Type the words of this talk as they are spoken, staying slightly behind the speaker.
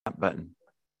button.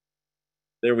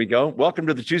 There we go. Welcome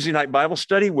to the Tuesday night Bible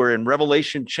study. We're in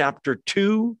Revelation chapter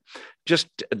 2, just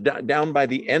down by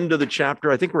the end of the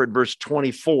chapter. I think we're at verse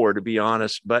 24, to be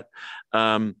honest. But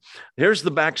here's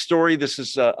the backstory. This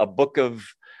is a book of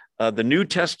the New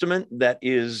Testament that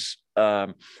is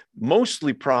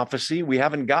mostly prophecy. We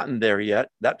haven't gotten there yet.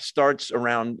 That starts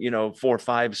around, 4,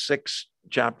 5, 6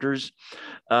 chapters.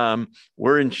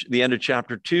 We're in the end of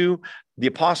chapter 2. The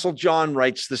Apostle John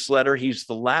writes this letter. He's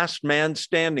the last man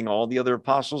standing. All the other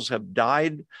apostles have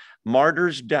died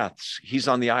martyrs' deaths. He's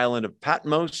on the island of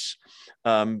Patmos,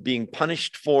 being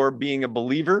punished for being a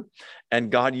believer. And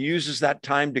God uses that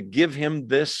time to give him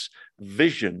this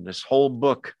vision, this whole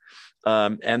book,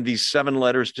 and these 7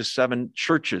 letters to 7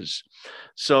 churches.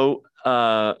 So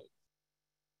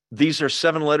these are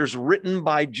 7 letters written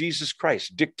by Jesus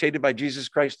Christ, dictated by Jesus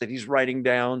Christ, that he's writing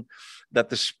down, that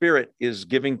the Spirit is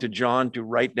giving to John to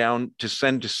write down, to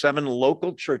send to 7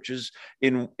 local churches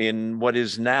in what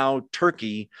is now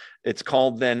Turkey. It's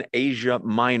called then Asia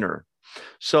Minor.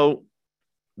 So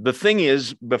the thing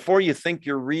is, before you think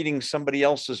you're reading somebody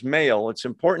else's mail, it's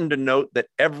important to note that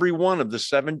every one of the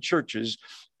 7 churches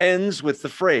ends with the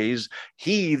phrase,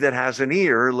 "He that has an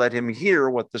ear, let him hear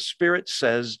what the Spirit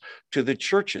says to the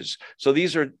churches." So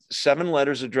these are 7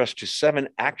 letters addressed to 7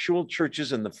 actual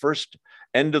churches in the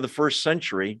end of the first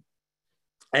century.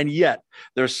 And yet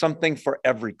there's something for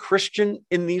every Christian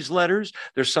in these letters.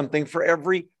 There's something for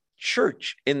every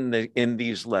church in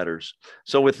these letters.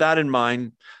 So with that in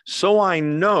mind, so I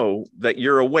know that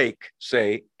you're awake,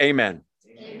 say amen.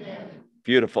 Amen.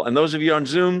 Beautiful. And those of you on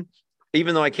Zoom,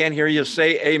 even though I can't hear you,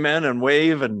 say amen and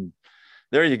wave, and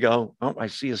there you go. Oh, I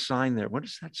see a sign there. What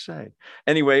does that say?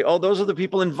 Anyway, those are the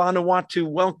people in Vanuatu.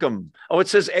 Welcome. Oh, it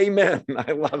says amen.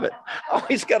 I love it. Oh,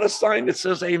 he's got a sign that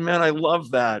says amen. I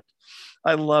love that.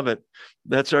 I love it.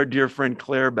 That's our dear friend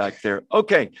Claire back there.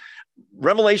 Okay,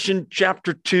 Revelation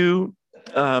chapter 2.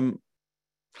 I'm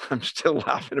still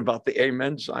laughing about the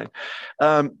amen sign.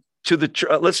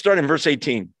 Let's start in verse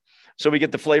 18. So we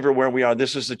get the flavor where we are.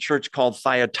 This is the church called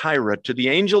Thyatira. To the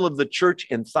angel of the church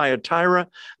in Thyatira,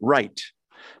 write,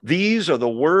 these are the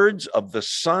words of the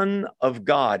Son of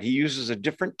God. He uses a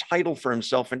different title for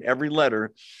himself in every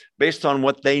letter based on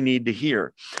what they need to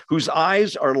hear. Whose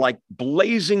eyes are like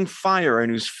blazing fire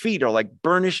and whose feet are like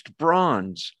burnished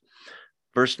bronze.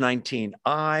 Verse 19,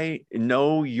 I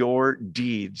know your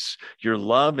deeds, your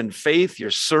love and faith, your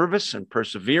service and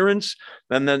perseverance,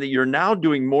 and then that you're now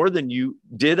doing more than you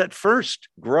did at first.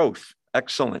 Growth.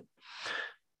 Excellent.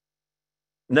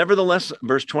 Nevertheless,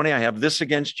 verse 20, I have this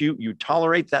against you. You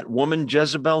tolerate that woman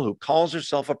Jezebel who calls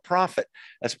herself a prophet.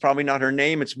 That's probably not her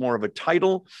name. It's more of a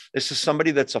title. This is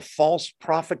somebody that's a false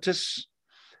prophetess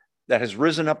that has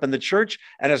risen up in the church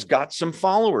and has got some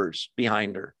followers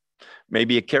behind her.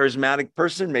 Maybe a charismatic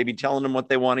person, maybe telling them what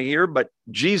they want to hear. But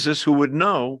Jesus, who would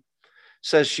know,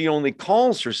 says she only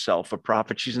calls herself a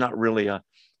prophet. She's not really a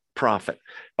prophet.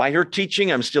 By her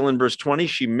teaching, I'm still in verse 20,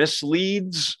 she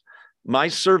misleads my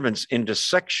servants into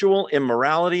sexual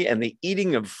immorality and the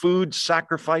eating of food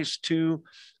sacrificed to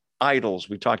idols.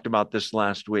 We talked about this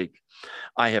last week.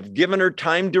 I have given her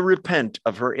time to repent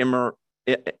of her immorality,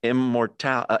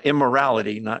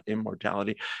 not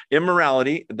immortality,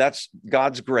 immorality. That's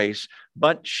God's grace,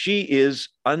 but she is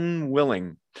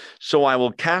unwilling. So I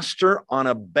will cast her on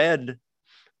a bed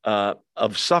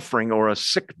of suffering, or a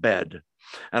sick bed.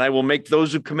 And I will make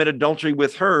those who commit adultery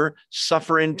with her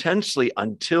suffer intensely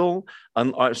unless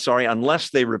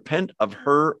they repent of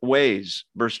her ways.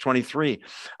 Verse 23,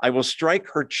 I will strike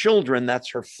her children,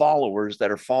 that's her followers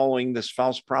that are following this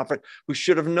false prophet, who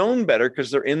should have known better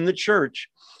because they're in the church.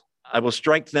 I will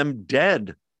strike them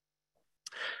dead.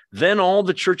 Then all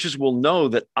the churches will know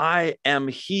that I am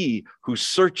he who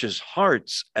searches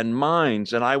hearts and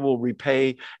minds, and I will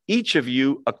repay each of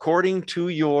you according to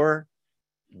your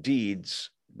deeds.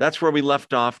 That's where we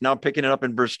left off. Now picking it up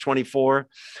in verse 24.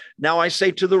 Now I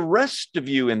say to the rest of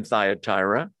you in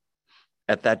Thyatira,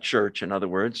 at that church, in other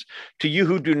words, to you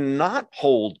who do not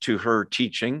hold to her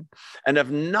teaching and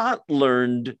have not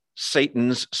learned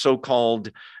Satan's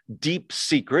so-called deep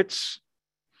secrets,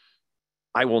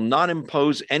 I will not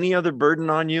impose any other burden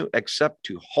on you except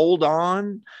to hold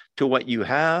on to what you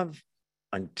have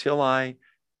until I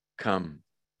come.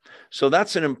 So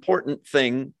that's an important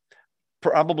thing,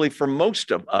 probably for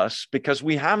most of us, because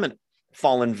we haven't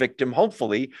fallen victim,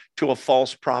 hopefully, to a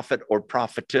false prophet or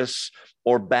prophetess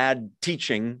or bad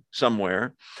teaching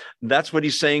somewhere. That's what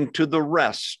he's saying to the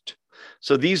rest.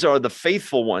 So these are the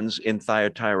faithful ones in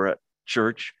Thyatira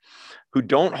church who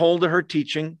don't hold to her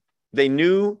teaching. They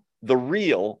knew the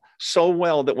real so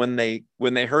well that when they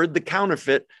heard the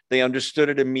counterfeit, they understood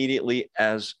it immediately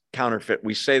as counterfeit.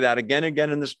 We say that again and again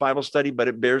in this Bible study, but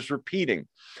it bears repeating.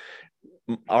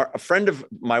 A friend of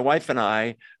my wife and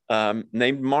I,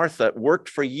 named Martha, worked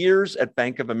for years at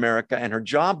Bank of America, and her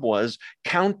job was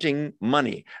counting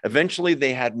money. Eventually,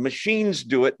 they had machines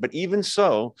do it, but even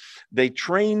so, they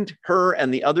trained her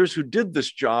and the others who did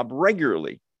this job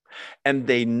regularly, and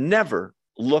they never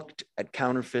looked at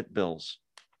counterfeit bills.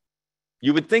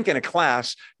 You would think in a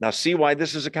class, now see why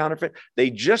this is a counterfeit?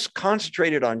 They just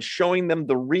concentrated on showing them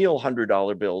the real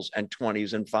 $100 bills and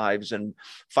 20s and 5s and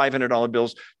 $500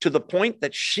 bills, to the point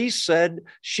that she said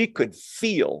she could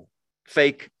feel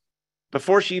fake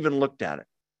before she even looked at it.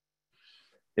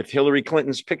 If Hillary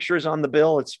Clinton's picture is on the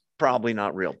bill, it's probably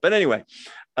not real. But anyway,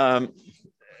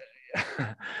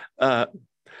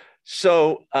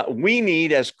 so we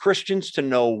need as Christians to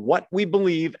know what we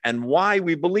believe and why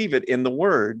we believe it in the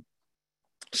Word,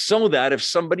 so that if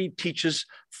somebody teaches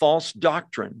false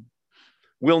doctrine,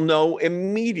 we'll know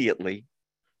immediately,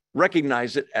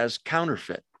 recognize it as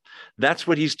counterfeit. That's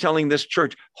what he's telling this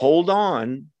church. Hold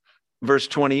on, verse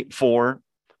 24,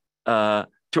 to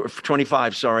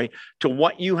 25, to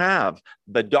what you have,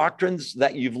 the doctrines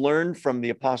that you've learned from the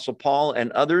Apostle Paul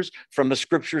and others, from the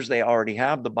scriptures they already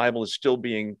have. The Bible is still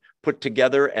being put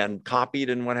together and copied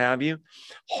and what have you.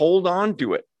 Hold on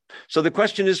to it. So the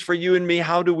question is for you and me,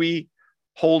 how do we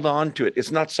hold on to it? It's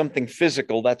not something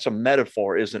physical. That's a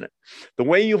metaphor, isn't it? The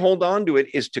way you hold on to it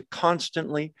is to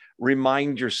constantly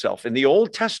remind yourself. In the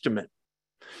Old Testament,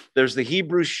 there's the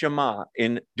Hebrew Shema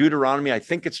in Deuteronomy. I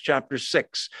think it's chapter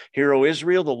 6. Hear, O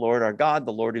Israel, the Lord our God,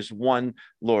 the Lord is one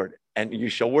Lord, and you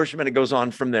shall worship. And it goes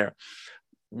on from there.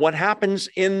 What happens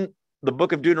in the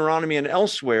book of Deuteronomy and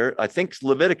elsewhere, I think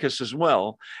Leviticus as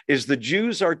well, is the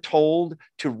Jews are told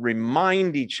to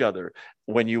remind each other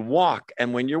when you walk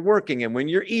and when you're working and when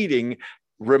you're eating,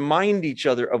 remind each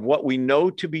other of what we know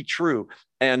to be true,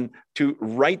 and to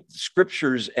write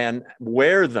scriptures and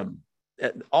wear them.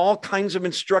 All kinds of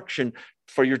instruction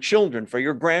for your children, for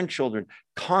your grandchildren,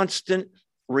 constant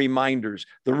reminders.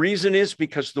 The reason is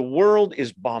because the world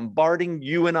is bombarding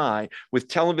you and I with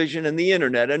television and the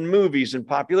internet and movies and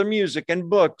popular music and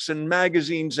books and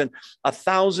magazines and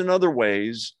 1,000 other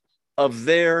ways of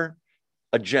their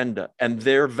agenda and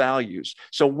their values.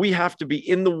 So we have to be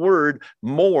in the Word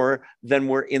more than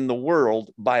we're in the world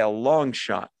by a long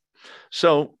shot.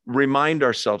 So remind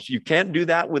ourselves, you can't do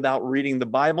that without reading the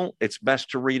Bible. It's best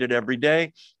to read it every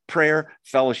day. Prayer,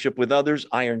 fellowship with others,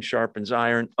 iron sharpens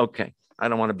iron. Okay, I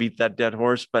don't want to beat that dead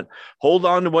horse, but hold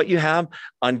on to what you have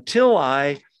until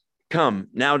I come.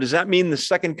 Now, does that mean the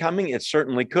second coming? It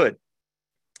certainly could.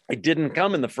 It didn't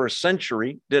come in the first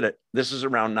century, did it? This is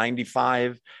around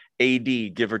 95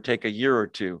 AD, give or take a year or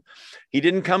two. He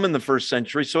didn't come in the first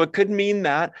century, so it could mean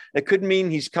that. It could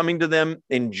mean he's coming to them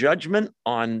in judgment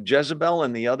on Jezebel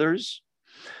and the others.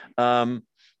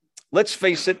 Let's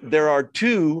face it, there are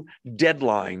two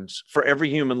deadlines for every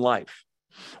human life.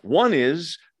 One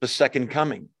is the second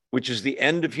coming, which is the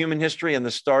end of human history and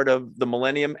the start of the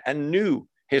millennium and new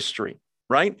history,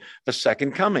 right? The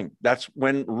second coming. That's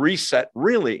when reset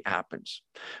really happens.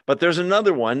 But there's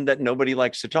another one that nobody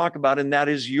likes to talk about, and that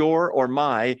is your or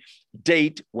my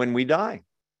date when we die,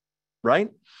 right?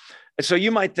 And so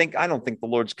you might think, I don't think the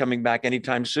Lord's coming back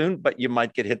anytime soon, but you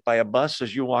might get hit by a bus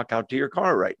as you walk out to your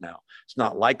car right now. It's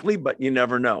not likely, but you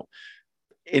never know.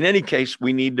 In any case,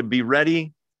 we need to be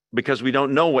ready because we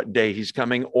don't know what day he's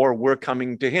coming, or we're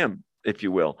coming to him, if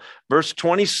you will. Verse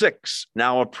 26,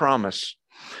 now a promise.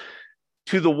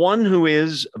 To the one who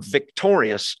is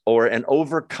victorious, or an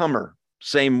overcomer,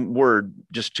 same word,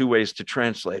 just two ways to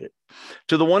translate it.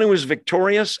 To the one who is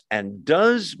victorious and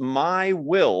does my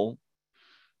will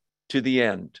to the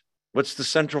end. What's the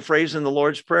central phrase in the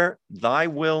Lord's Prayer? Thy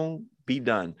will be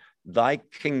done. Thy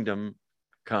kingdom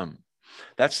come.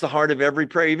 That's the heart of every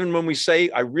prayer. Even when we say,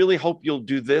 I really hope you'll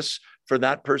do this for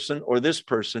that person or this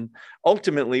person,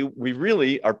 ultimately, we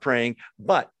really are praying,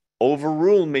 but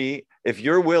overrule me. If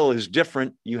your will is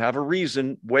different, you have a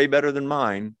reason way better than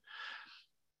mine.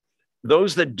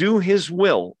 Those that do his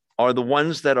will are the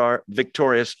ones that are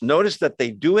victorious. Notice that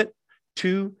they do it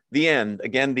to the end.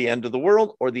 Again, the end of the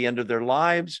world or the end of their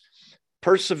lives.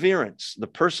 Perseverance, the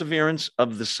perseverance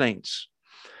of the saints.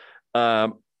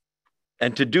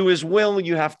 And to do his will,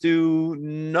 you have to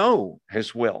know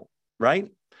his will, right?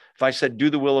 If I said,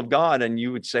 do the will of God, and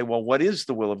you would say, well, what is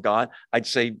the will of God? I'd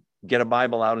say, get a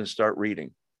Bible out and start reading.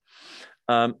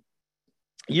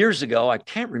 Years ago, I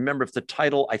can't remember if the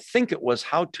title, I think it was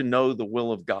How to Know the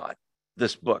Will of God,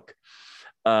 this book.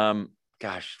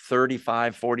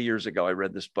 35, 40 years ago, I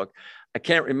read this book.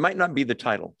 It might not be the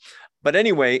title. But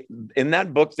anyway, in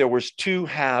that book, there was two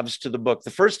halves to the book. The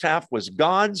first half was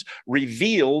God's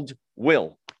revealed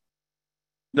will.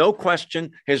 No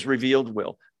question, his revealed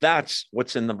will. That's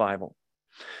what's in the Bible.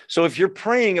 So if you're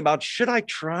praying about, should I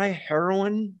try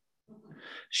heroin?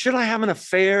 Should I have an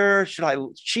affair? Should I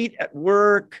cheat at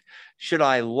work? Should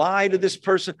I lie to this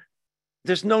person?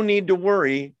 There's no need to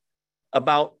worry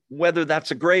about whether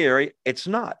that's a gray area. It's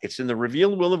not. It's in the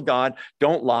revealed will of God.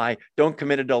 Don't lie. Don't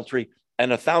commit adultery. And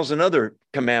 1,000 other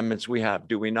commandments we have,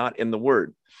 do we not, in the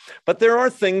Word? But there are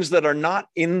things that are not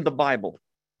in the Bible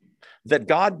that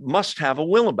God must have a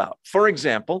will about. For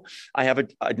example, I have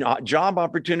a job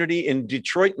opportunity in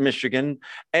Detroit, Michigan,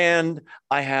 and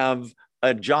I have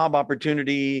a job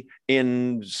opportunity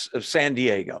in San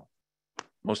Diego.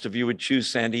 Most of you would choose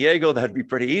San Diego. That'd be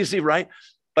pretty easy, right?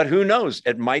 But who knows?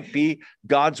 It might be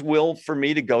God's will for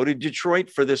me to go to Detroit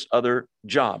for this other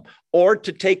job, or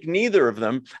to take neither of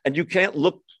them. And you can't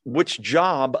look which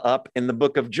job up in the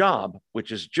book of Job,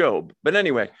 which is Job. But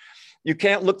anyway, you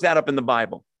can't look that up in the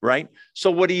Bible, right?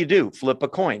 So what do? Flip a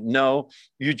coin? No,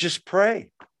 you just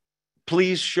pray.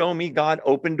 Please show me, God,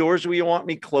 open doors where you want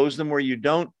me, close them where you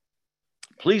don't.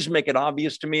 Please make it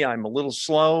obvious to me. I'm a little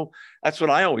slow. That's what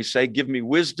I always say. Give me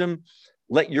wisdom.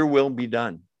 Let your will be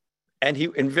done. And he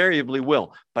invariably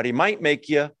will, but he might make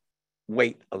you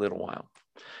wait a little while.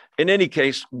 In any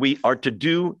case, we are to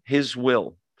do his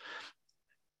will.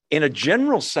 In a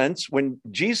general sense, when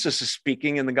Jesus is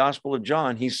speaking in the Gospel of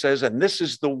John, he says, and this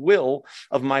is the will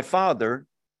of my Father,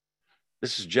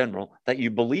 this is general, that you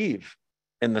believe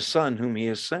in the Son whom he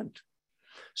has sent.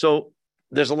 So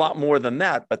there's a lot more than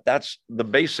that, but that's the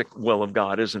basic will of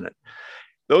God, isn't it?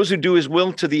 Those who do his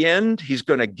will to the end, he's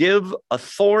going to give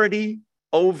authority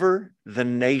over the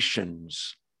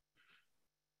nations.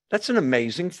 That's an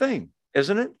amazing thing,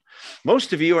 isn't it?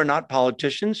 Most of you are not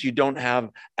politicians. You don't have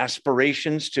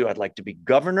aspirations to, I'd like to be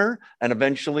governor and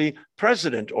eventually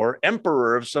president or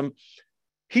emperor of some.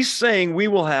 He's saying we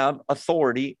will have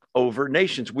authority over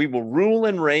nations. We will rule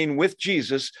and reign with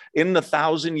Jesus in the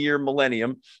 1,000-year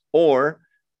millennium, or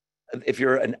if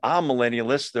you're an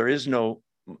amillennialist, there is no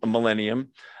millennium.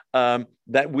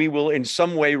 That we will in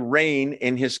some way reign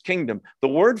in his kingdom. The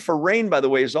word for reign, by the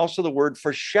way, is also the word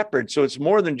for shepherd. So it's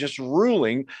more than just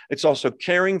ruling. It's also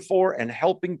caring for and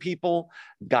helping people,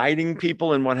 guiding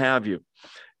people, and what have you.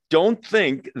 Don't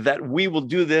think that we will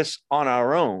do this on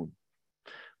our own.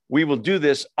 We will do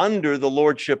this under the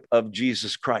lordship of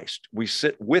Jesus Christ. We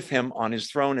sit with him on his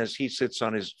throne as he sits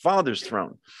on his Father's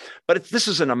throne. But this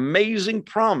is an amazing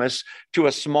promise to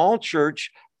a small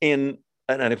church in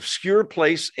an obscure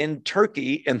place in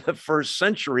Turkey in the 1st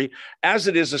century, as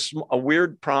it is a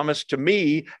weird promise to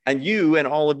me and you and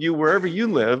all of you, wherever you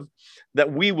live,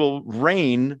 that we will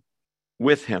reign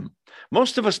with him.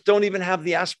 Most of us don't even have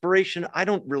the aspiration. I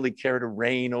don't really care to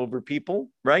reign over people,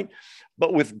 right?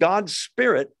 But with God's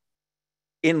Spirit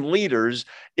in leaders,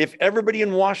 if everybody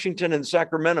in Washington and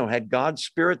Sacramento had God's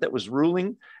Spirit that was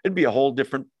ruling, it'd be a whole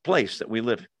different place that we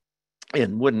live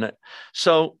in, wouldn't it?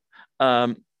 So,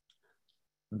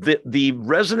 the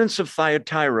residents of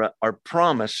Thyatira are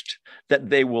promised that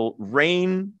they will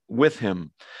reign with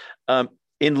him.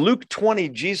 In Luke 20,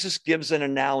 Jesus gives an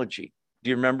analogy. Do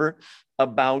you remember?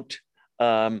 About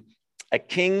a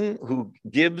king who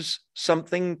gives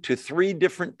something to 3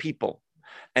 different people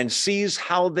and sees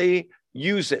how they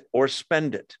use it or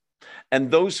spend it.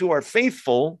 And those who are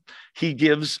faithful, he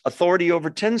gives authority over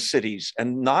 10 cities,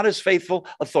 and not as faithful,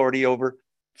 authority over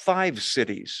 5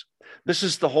 cities. This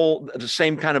is the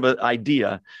same kind of an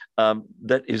idea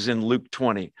that is in Luke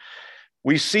 20.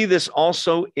 We see this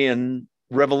also in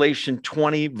Revelation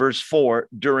 20, verse 4,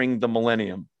 during the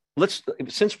millennium.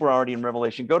 Since we're already in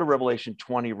Revelation, go to Revelation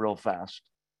 20 real fast.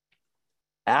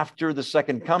 After the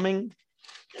second coming,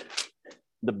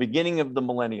 the beginning of the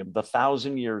millennium, the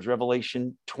 1,000 years,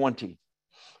 Revelation 20.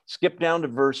 Skip down to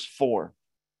verse 4.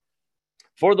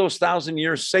 For those 1,000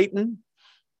 years, Satan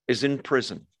is in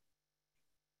prison,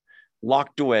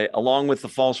 locked away, along with the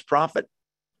false prophet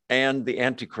and the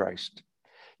Antichrist.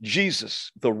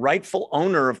 Jesus, the rightful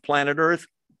owner of planet Earth,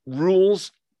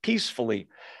 rules peacefully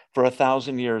for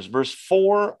 1,000 years. Verse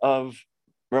 4 of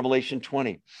Revelation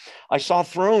 20. I saw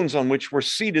thrones on which were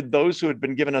seated those who had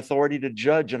been given authority to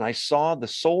judge, and I saw the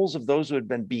souls of those who had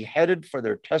been beheaded for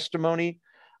their testimony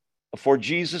for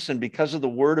Jesus and because of the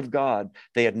word of God.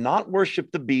 They had not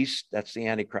worshiped the beast, that's the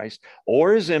Antichrist,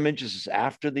 or his image, this is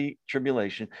after the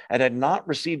tribulation, and had not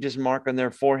received his mark on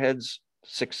their foreheads,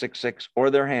 666, or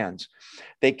their hands.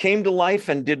 They came to life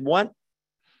and did what?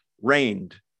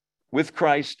 Reigned with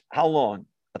Christ. How long?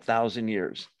 1,000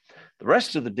 years. The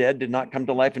rest of the dead did not come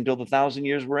to life until the 1,000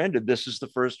 years were ended. This is the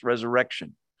first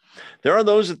resurrection. There are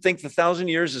those that think the 1,000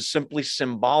 years is simply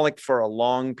symbolic for a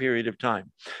long period of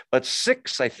time. But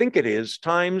 6, I think it is,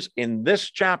 times in this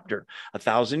chapter,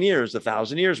 1,000 years,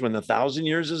 1,000 years, when the 1,000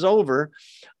 years is over,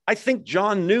 I think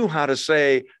John knew how to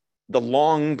say the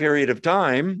long period of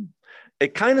time.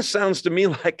 It kind of sounds to me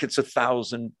like it's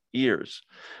 1,000 years.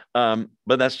 But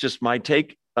that's just my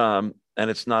take. And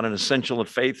it's not an essential of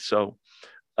faith. So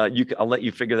I'll let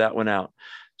you figure that one out.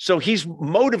 So he's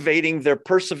motivating their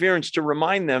perseverance to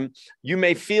remind them, you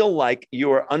may feel like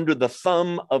you are under the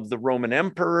thumb of the Roman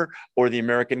emperor or the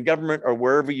American government or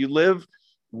wherever you live.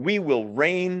 We will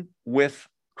reign with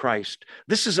Christ.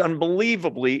 This is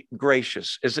unbelievably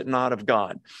gracious, is it not, of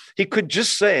God? He could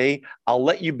just say, I'll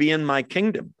let you be in my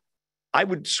kingdom. I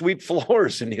would sweep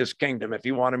floors in his kingdom if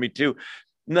he wanted me to.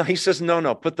 No, he says,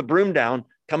 no, put the broom down,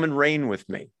 come and reign with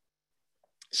me.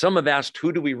 Some have asked,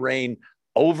 who do we reign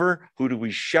over? Who do we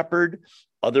shepherd?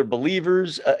 Other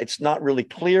believers? It's not really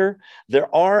clear.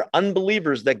 There are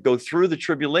unbelievers that go through the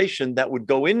tribulation that would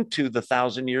go into the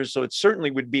 1,000 years. So it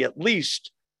certainly would be at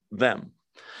least them.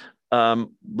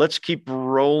 Let's keep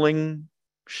rolling,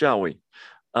 shall we?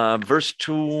 Verse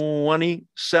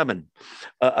 27,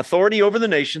 authority over the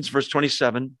nations, verse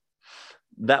 27,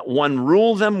 that one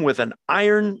rule them with an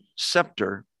iron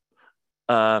scepter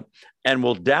and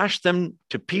will dash them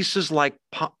to pieces like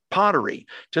pottery,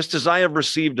 just as I have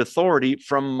received authority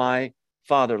from my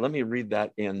Father. Let me read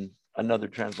that in another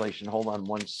translation. Hold on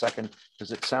one second,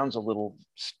 because it sounds a little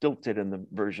stilted in the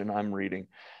version I'm reading.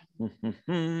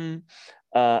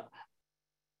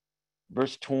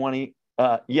 Verse 20.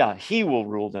 He will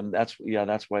rule them. That's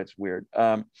why it's weird.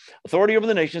 Authority over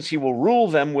the nations. He will rule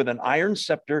them with an iron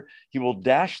scepter. He will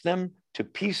dash them to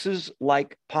pieces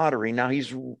like pottery. Now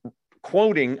he's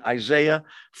quoting Isaiah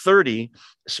 30,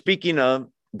 speaking of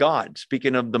God,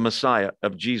 speaking of the Messiah,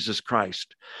 of Jesus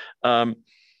Christ.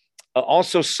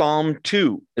 Also, Psalm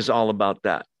 2 is all about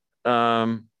that.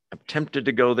 I'm tempted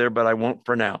to go there, but I won't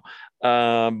for now.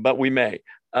 But we may.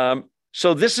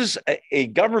 So this is a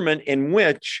government in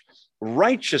which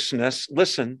righteousness,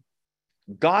 listen,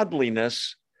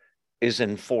 godliness is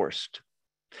enforced.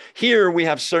 Here we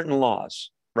have certain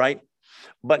laws, right?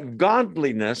 But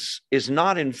godliness is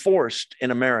not enforced in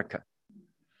America,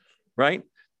 right?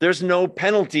 There's no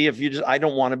penalty if you I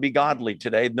don't want to be godly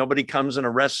today. Nobody comes and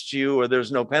arrests you, or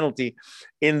there's no penalty.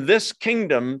 In this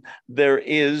kingdom, there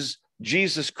is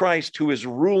Jesus Christ who is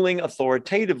ruling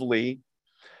authoritatively,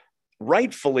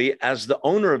 rightfully as the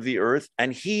owner of the earth,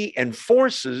 and he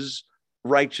enforces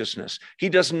righteousness. He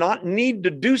does not need to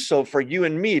do so for you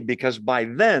and me, because by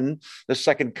then the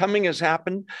second coming has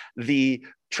happened. The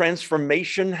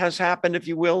transformation has happened, if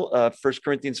you will. 1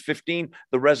 Corinthians 15,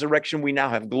 the resurrection, we now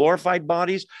have glorified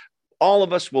bodies. All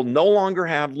of us will no longer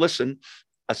have, listen,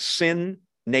 a sin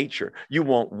nature. You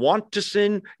won't want to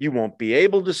sin. You won't be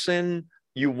able to sin.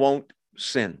 You won't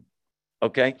sin.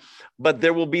 Okay. But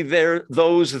there will be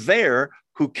those there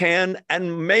who can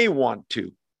and may want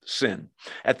to sin.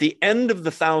 At the end of the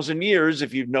 1,000 years,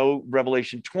 if you know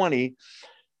Revelation 20,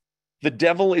 the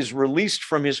devil is released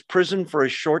from his prison for a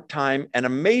short time. And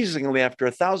amazingly, after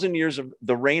 1,000 years of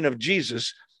the reign of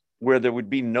Jesus, where there would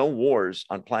be no wars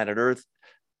on planet Earth,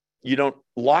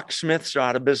 locksmiths are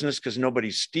out of business because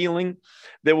nobody's stealing.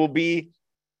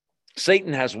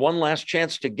 Satan has one last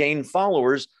chance to gain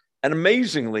followers. And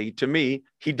amazingly, to me,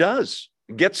 he does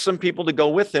get some people to go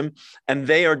with him, and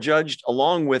they are judged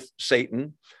along with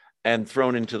Satan and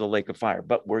thrown into the lake of fire.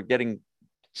 But we're getting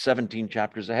 17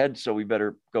 chapters ahead, so we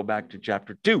better go back to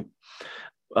chapter 2.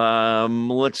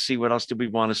 Let's see, what else did we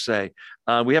want to say?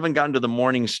 We haven't gotten to the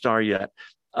morning star yet.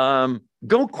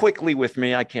 Go quickly with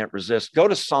me. I can't resist. Go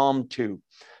to Psalm 2.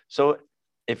 So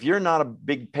if you're not a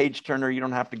big page turner, you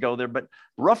don't have to go there, but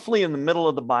roughly in the middle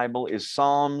of the Bible is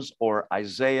Psalms or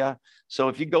Isaiah. So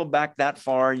if you go back that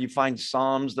far, you find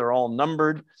Psalms, they're all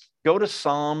numbered. Go to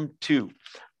Psalm 2.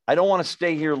 I don't want to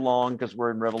stay here long because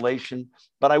we're in Revelation,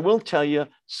 but I will tell you,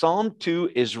 Psalm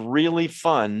 2 is really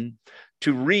fun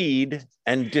to read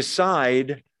and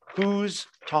decide who's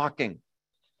talking.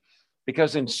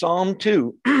 Because in Psalm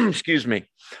 2, excuse me,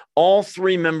 all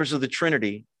three members of the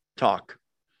Trinity talk.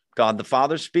 God the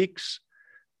Father speaks,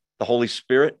 the Holy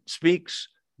Spirit speaks,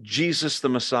 Jesus the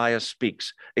Messiah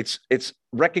speaks. It's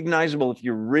recognizable if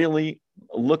you really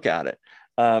look at it.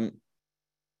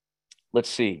 Let's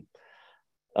see.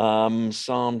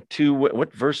 Psalm 2,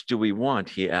 what verse do we want?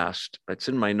 He asked. It's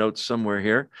in my notes somewhere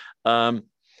here. So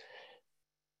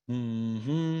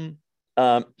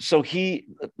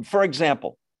for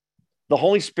example, the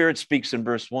Holy Spirit speaks in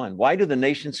verse 1. Why do the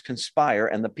nations conspire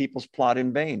and the peoples plot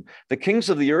in vain? The kings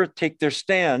of the earth take their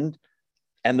stand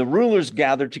and the rulers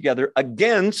gather together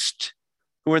against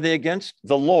Who are they against?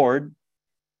 The Lord,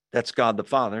 that's God the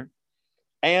Father,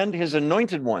 and his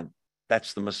anointed one,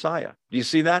 that's the Messiah. Do you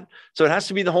see that? So it has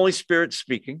to be the Holy Spirit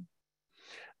speaking.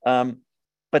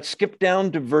 But skip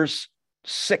down to verse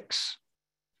 6.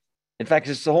 In fact,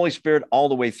 it's the Holy Spirit all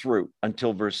the way through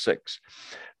until verse 6.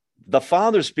 The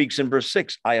Father speaks in verse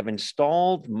 6, I have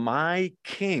installed my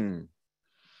King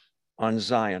on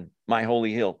Zion, my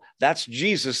holy hill. That's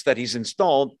Jesus that he's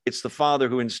installed. It's the Father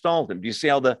who installed him. Do you see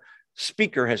how the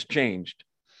speaker has changed?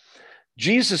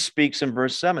 Jesus speaks in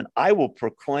verse 7, I will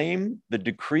proclaim the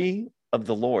decree of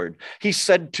the Lord. He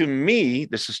said to me,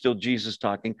 this is still Jesus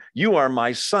talking, you are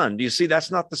my son. Do you see?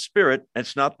 That's not the Spirit.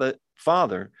 It's not the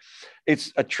Father.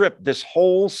 It's a trip. This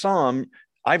whole psalm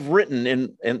I've written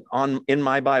in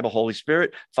my Bible, Holy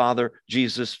Spirit, Father,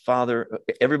 Jesus, Father,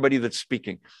 everybody that's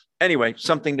speaking. Anyway,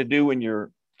 something to do when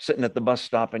you're sitting at the bus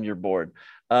stop and you're bored.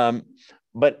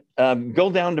 But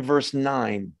go down to verse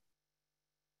 9.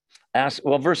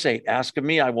 Verse 8, ask of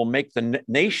me, I will make the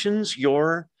nations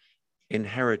your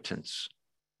inheritance.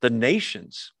 The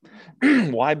nations.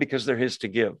 Why? Because they're his to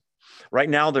give. Right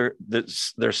now,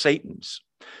 they're Satan's.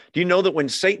 Do you know that when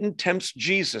Satan tempts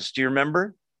Jesus, do you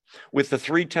remember? With the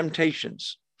 3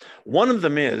 temptations, one of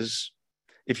them is,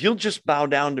 if you'll just bow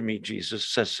down to me, Jesus,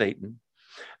 says Satan,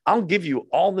 I'll give you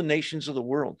all the nations of the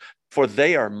world, for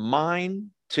they are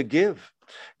mine to give.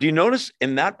 Do you notice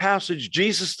in that passage,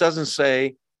 Jesus doesn't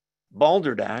say,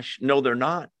 balderdash, no, they're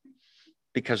not,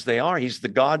 because they are. He's the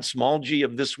God, small g,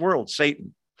 of this world,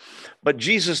 Satan. But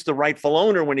Jesus, the rightful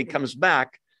owner, when he comes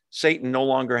back, Satan no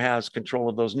longer has control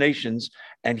of those nations,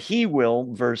 and he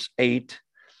will, verse 8,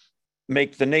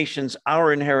 make the nations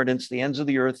our inheritance, the ends of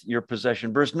the earth your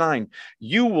possession. Verse 9,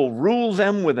 you will rule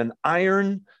them with an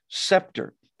iron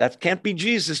scepter. That can't be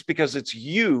Jesus because it's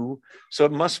you, so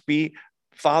it must be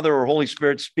Father or Holy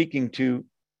Spirit speaking to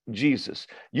Jesus.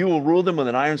 You will rule them with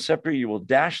an iron scepter. You will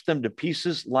dash them to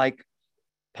pieces like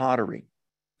pottery.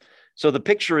 So the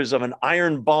picture is of an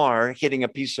iron bar hitting a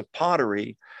piece of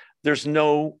pottery. There's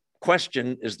no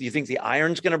question, do you think the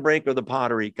iron's going to break or the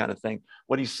pottery kind of thing?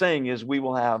 What he's saying is we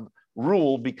will have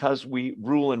rule because we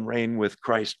rule and reign with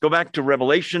Christ. Go back to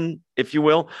Revelation, if you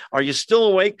will. Are you still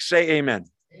awake? Say amen.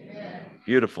 Amen.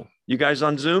 Beautiful. You guys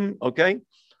on Zoom? Okay.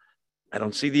 I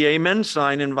don't see the amen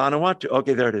sign in Vanuatu.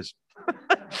 Okay, there it is.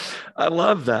 I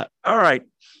love that. All right.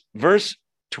 Verse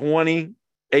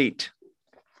 28.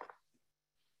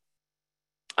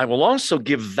 I will also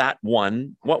give that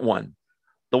one. What one?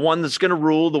 The one that's going to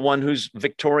rule, the one who's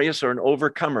victorious or an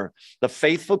overcomer, the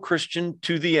faithful Christian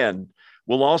to the end,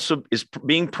 is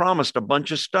being promised a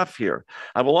bunch of stuff here.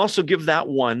 I will also give that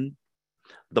one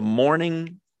the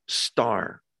morning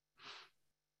star.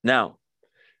 Now,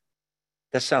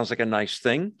 that sounds like a nice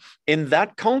thing. In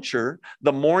that culture,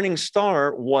 the morning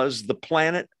star was the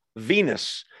planet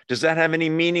Venus. Does that have any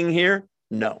meaning here?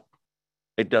 No,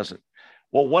 it doesn't.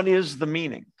 Well, what is the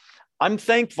meaning? I'm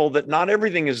thankful that not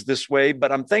everything is this way,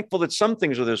 but I'm thankful that some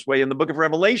things are this way. In the book of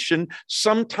Revelation,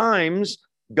 sometimes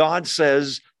God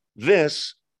says,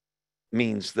 this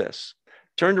means this.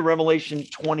 Turn to Revelation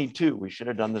 22. We should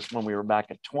have done this when we were back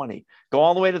at 20. Go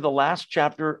all the way to the last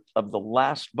chapter of the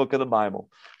last book of the Bible,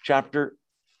 chapter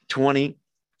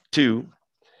 22.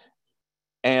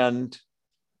 And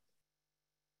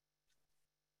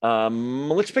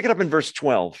let's pick it up in verse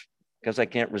 12, because I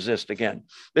can't resist again.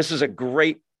 This is a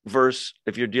great verse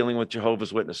if you're dealing with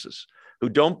Jehovah's Witnesses who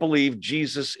don't believe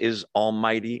Jesus is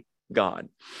Almighty God.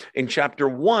 In chapter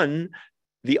 1,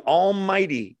 the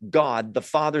Almighty God, the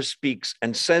Father, speaks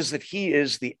and says that he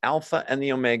is the Alpha and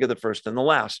the Omega, the first and the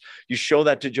last. You show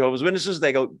that to Jehovah's Witnesses,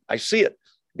 they go, I see it.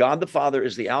 God the Father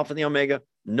is the Alpha and the Omega,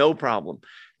 no problem.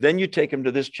 Then you take them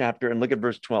to this chapter and look at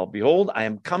verse 12. Behold, I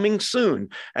am coming soon.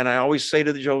 And I always say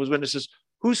to the Jehovah's Witnesses,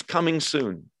 who's coming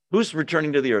soon? Who's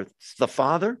returning to the earth? The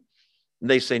Father?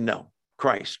 They say, no,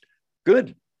 Christ.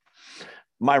 Good.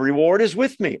 My reward is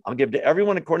with me. I'll give to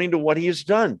everyone according to what he has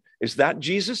done. Is that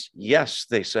Jesus? Yes,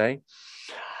 they say.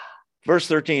 Verse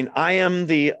 13, I am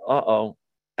the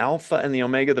Alpha and the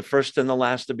Omega, the first and the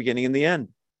last, the beginning and the end.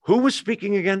 Who was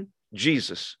speaking again?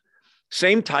 Jesus.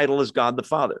 Same title as God the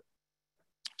Father.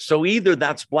 So either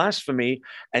that's blasphemy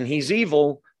and he's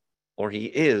evil, or he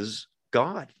is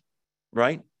God,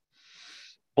 right?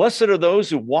 Blessed are those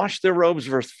who wash their robes,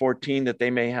 verse 14, that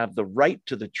they may have the right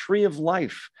to the tree of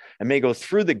life and may go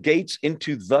through the gates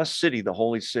into the city, the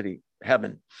holy city,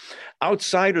 heaven.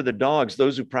 Outside are the dogs,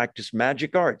 those who practice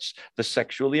magic arts, the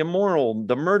sexually immoral,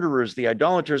 the murderers, the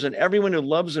idolaters, and everyone who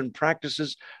loves and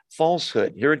practices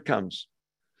falsehood. Here it comes.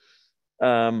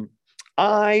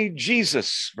 I,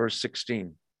 Jesus, verse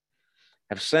 16,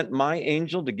 have sent my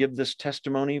angel to give this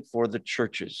testimony for the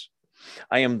churches.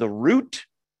 I am the root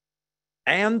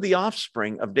and the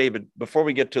offspring of David. Before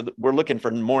we get to, we're looking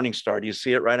for morning star. Do you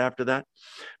see it right after that?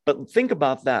 But think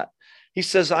about that. He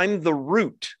says, I'm the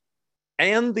root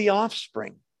and the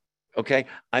offspring. Okay.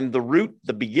 I'm the root,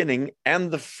 the beginning,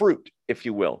 and the fruit, if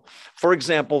you will. For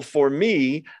example, for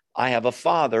me, I have a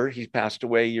father. He passed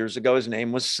away years ago. His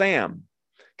name was Sam.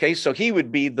 Okay. So he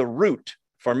would be the root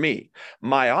for me.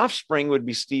 My offspring would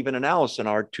be Stephen and Allison,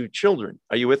 our two children.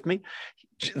 Are you with me?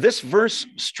 This verse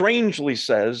strangely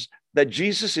says that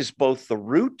Jesus is both the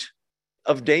root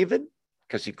of David,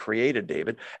 because he created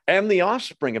David, and the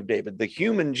offspring of David. The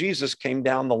human Jesus came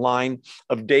down the line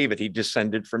of David. He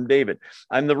descended from David.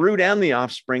 I'm the root and the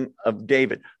offspring of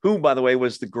David, who, by the way,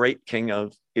 was the great king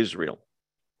of Israel.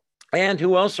 And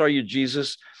who else are you,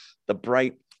 Jesus? The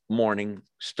bright morning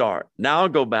star. Now I'll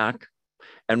go back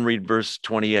and read verse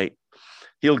 28.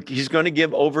 He's going to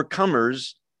give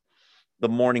overcomers the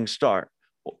morning star.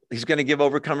 He's going to give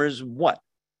overcomers what?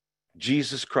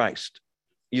 Jesus Christ.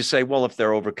 You say, well, if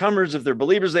they're overcomers, if they're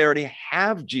believers, they already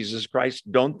have Jesus Christ,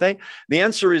 don't they? The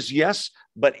answer is yes,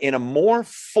 but in a more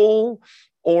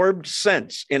full-orbed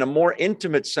sense, in a more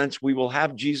intimate sense, we will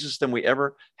have Jesus than we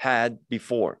ever had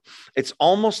before. It's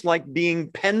almost like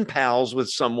being pen pals with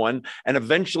someone, and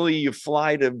eventually you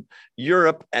fly to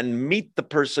Europe and meet the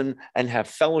person and have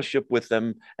fellowship with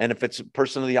them. And if it's a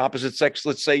person of the opposite sex,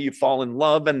 let's say you fall in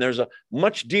love, and there's a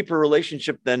much deeper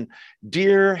relationship than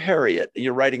Dear Harriet.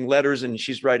 You're writing letters and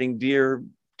she's writing Dear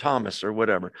Thomas or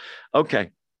whatever.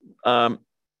 Okay.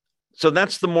 So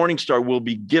that's the morning star. Will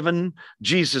be given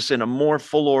Jesus in a more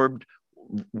full-orbed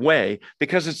way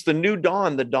because it's the new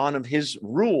dawn, the dawn of his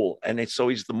rule. And so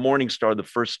he's the morning star, the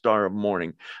first star of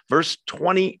morning. Verse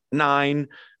 29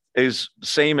 is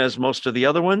same as most of the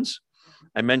other ones.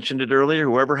 I mentioned it earlier.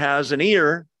 Whoever has an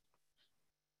ear,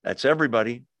 that's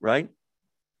everybody, right?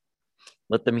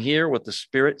 Let them hear what the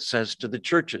Spirit says to the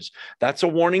churches. That's a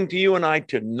warning to you and I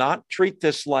to not treat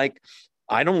this like,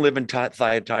 I don't live in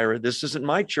Thyatira. This isn't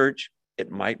my church. It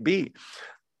might be.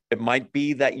 It might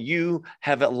be that you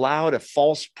have allowed a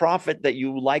false prophet that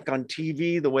you like on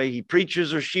TV, the way he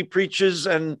preaches or she preaches,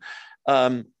 and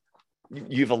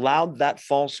you've allowed that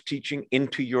false teaching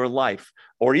into your life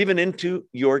or even into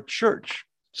your church.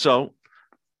 So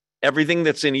everything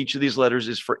that's in each of these letters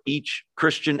is for each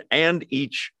Christian and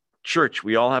each church.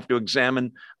 We all have to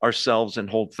examine ourselves and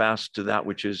hold fast to that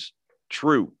which is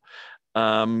true.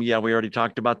 We already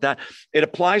talked about that. It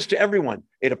applies to everyone.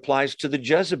 It applies to the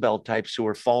Jezebel types who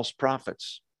are false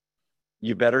prophets.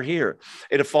 You better hear.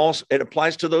 It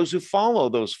applies to those who follow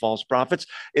those false prophets.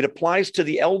 It applies to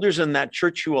the elders in that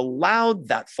church who allowed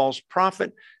that false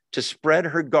prophet to spread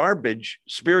her garbage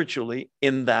spiritually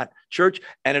in that church.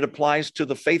 And it applies to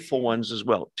the faithful ones as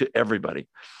well, to everybody.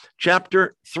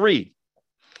 Chapter 3.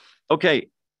 Okay,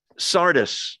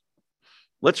 Sardis.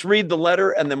 Let's read the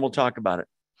letter and then we'll talk about it.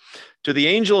 To the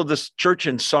angel of this church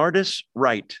in Sardis,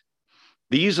 write,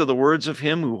 these are the words of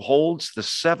him who holds the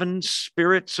 7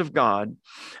 spirits of God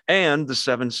and the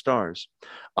 7 stars.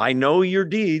 I know your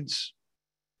deeds.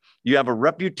 You have a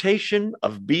reputation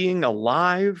of being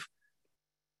alive,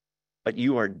 but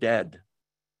you are dead.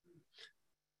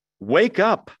 Wake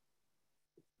up.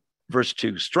 Verse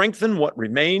 2, strengthen what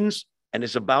remains and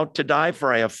is about to die,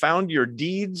 for I have found your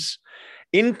deeds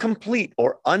incomplete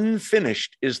or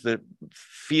unfinished is the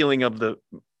feeling of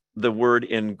the word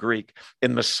in Greek,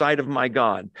 in the sight of my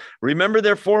God. Remember,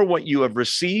 therefore, what you have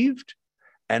received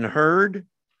and heard,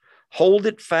 hold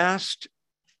it fast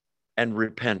and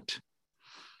repent.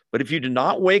 But if you do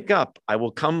not wake up, I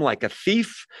will come like a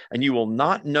thief, and you will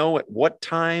not know at what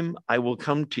time I will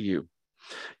come to you.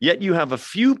 Yet you have a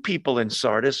few people in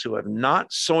Sardis who have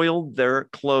not soiled their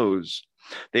clothes.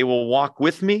 They will walk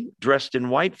with me dressed in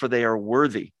white, for they are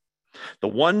worthy. The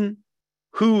one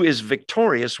who is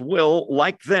victorious will,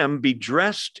 like them, be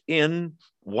dressed in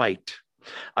white.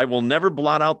 I will never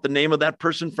blot out the name of that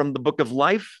person from the book of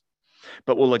life,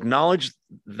 but will acknowledge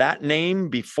that name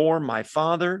before my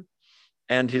Father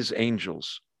and his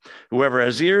angels. Whoever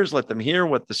has ears, let them hear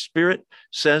what the Spirit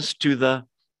says to the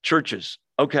churches.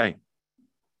 Okay.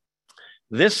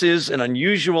 This is an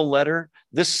unusual letter.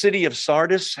 This city of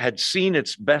Sardis had seen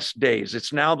its best days.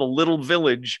 It's now the little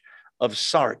village of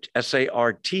Sart,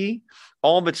 S-A-R-T.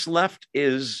 All that's left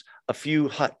is a few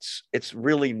huts. It's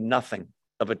really nothing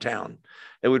of a town.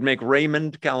 It would make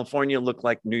Raymond, California look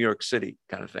like New York City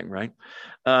kind of thing, right?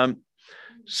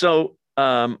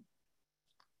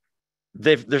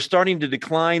 They're starting to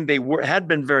decline. They had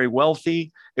been very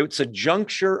wealthy. It's a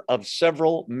juncture of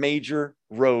several major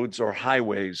roads or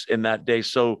highways in that day.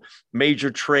 So major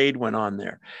trade went on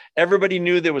there. Everybody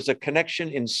knew there was a connection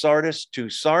in Sardis to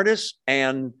Sardis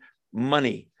and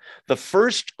money. The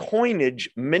first coinage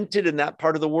minted in that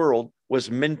part of the world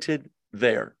was minted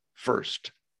there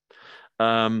first,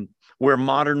 where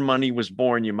modern money was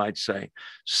born, you might say.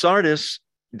 Sardis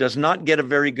does not get a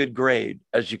very good grade,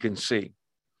 as you can see.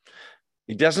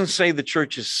 It doesn't say the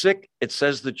church is sick. It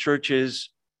says the church is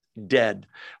dead.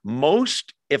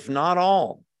 Most, if not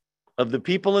all, of the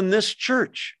people in this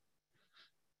church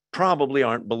probably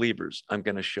aren't believers. I'm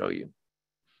going to show you.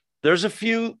 There's a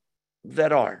few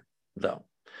that are, though,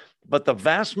 but the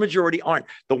vast majority aren't.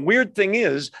 The weird thing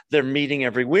is they're meeting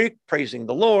every week, praising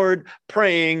the Lord,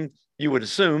 praying, you would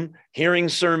assume, hearing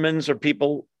sermons or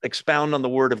people expound on the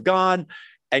word of God,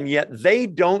 and yet they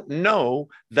don't know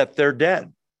that they're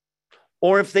dead.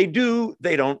 Or if they do,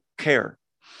 they don't care.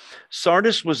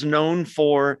 Sardis was known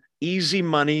for easy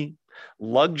money,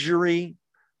 luxury,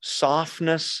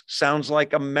 softness. Sounds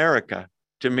like America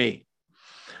to me.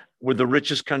 We're the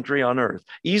richest country on earth.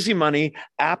 Easy money,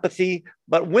 apathy,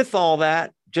 but with all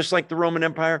that, just like the Roman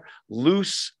Empire,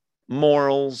 loose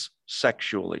morals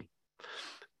sexually.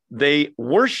 They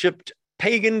worshiped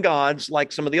pagan gods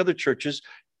like some of the other churches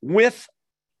with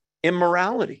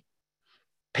immorality.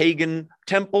 Pagan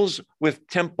temples with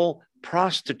temple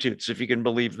prostitutes, if you can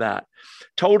believe that.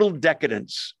 Total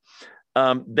decadence.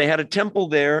 They had a temple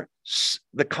there.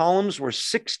 The columns were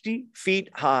 60 feet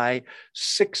high,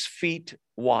 6 feet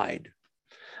wide.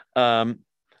 The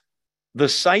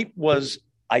site was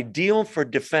ideal for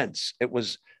defense. It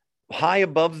was high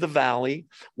above the valley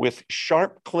with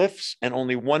sharp cliffs and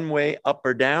only one way up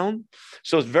or down.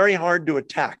 So it's very hard to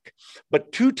attack.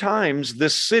 But 2 times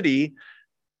this city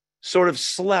sort of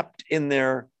slept in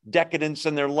their decadence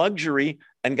and their luxury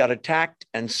and got attacked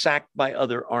and sacked by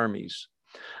other armies.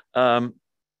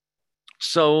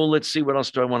 So let's see, what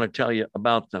else do I want to tell you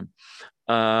about them?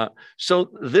 So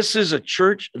this is a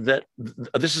church that,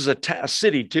 this is a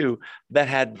city too, that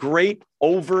had great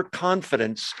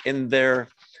overconfidence in their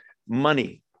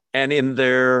money and in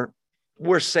their,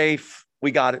 we're safe,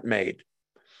 we got it made.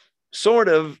 Sort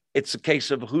of, it's a case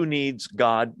of who needs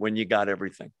God when you got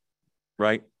everything,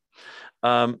 right?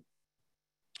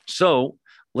 So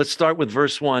let's start with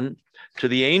verse 1. To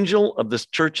the angel of this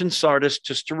church in Sardis,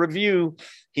 just to review,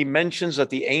 he mentions that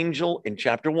the angel in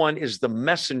chapter 1 is the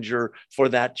messenger for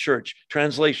that church.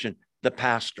 Translation, the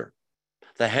pastor,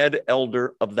 the head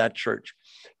elder of that church,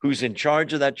 who's in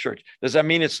charge of that church. Does that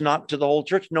mean it's not to the whole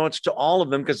church? No, it's to all of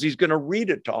them, because he's going to read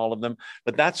it to all of them.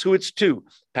 But that's who it's to,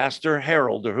 Pastor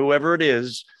Harold or whoever it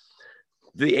is.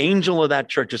 The angel of that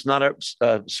church is not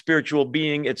a spiritual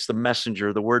being. It's the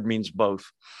messenger. The word means both.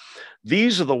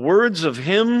 These are the words of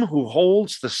him who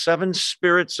holds the 7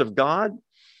 spirits of God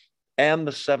and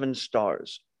the 7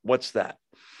 stars. What's that?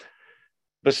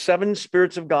 The 7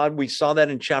 spirits of God, we saw that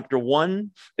in chapter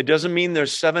 1. It doesn't mean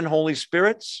there's 7 Holy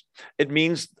Spirits. It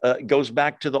means, it goes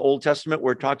back to the Old Testament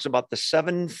where it talks about the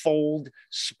 7-fold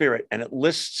Spirit, and it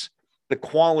lists the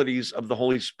qualities of the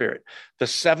Holy Spirit. The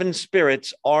 7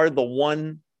 spirits are the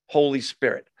one Holy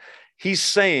Spirit. He's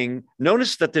saying,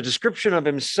 notice that the description of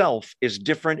himself is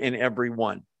different in every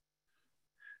one.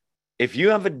 If you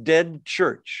have a dead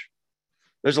church,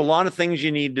 there's a lot of things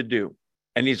you need to do.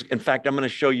 And in fact, I'm going to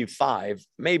show you 5,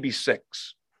 maybe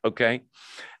 6, okay?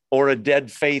 Or a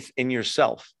dead faith in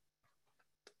yourself.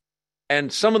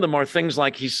 And some of them are things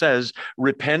like he says,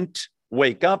 repent,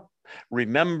 wake up,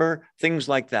 remember, things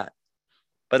like that.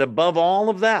 But above all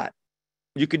of that,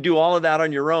 you could do all of that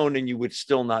on your own and you would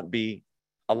still not be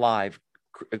alive,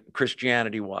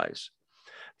 Christianity-wise.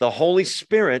 The Holy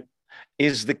Spirit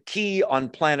is the key on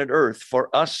planet Earth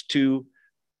for us to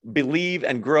believe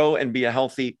and grow and be a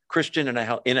healthy Christian in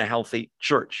a healthy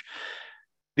church.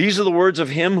 These are the words of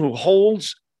him who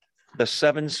holds the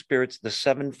 7 spirits, the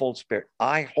 7-fold Spirit.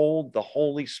 I hold the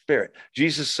Holy Spirit.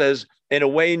 Jesus says, in a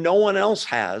way no one else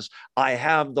has, I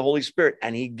have the Holy Spirit,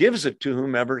 and he gives it to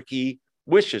whomever he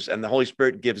wishes. And the Holy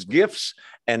Spirit gives gifts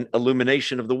and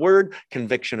illumination of the word,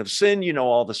 conviction of sin. You know,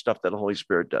 all the stuff that the Holy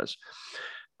Spirit does.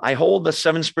 I hold the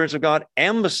 7 spirits of God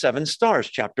and the 7 stars.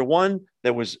 Chapter 1,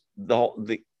 there was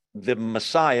the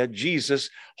Messiah, Jesus,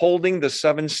 holding the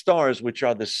 7 stars, which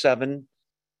are the 7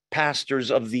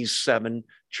 pastors of these 7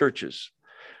 churches.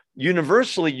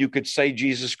 Universally, you could say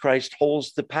Jesus Christ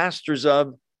holds the pastors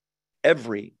of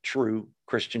every true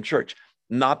Christian church,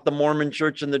 not the Mormon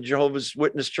church and the Jehovah's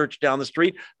Witness church down the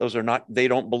street. Those are not, they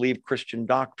don't believe Christian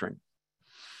doctrine.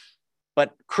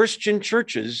 But Christian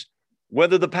churches,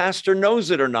 whether the pastor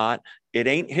knows it or not, it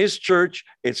ain't his church,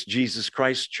 it's Jesus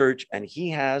Christ's church, and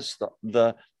he has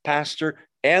the pastor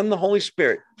and the Holy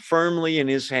Spirit firmly in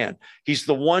his hand. He's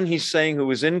the one, he's saying,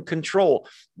 who is in control.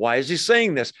 Why is he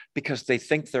saying this? Because they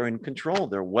think they're in control.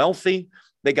 They're wealthy.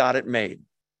 They got it made.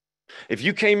 If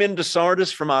you came into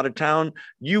Sardis from out of town,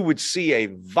 you would see a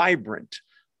vibrant,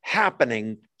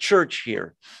 happening church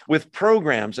here with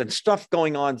programs and stuff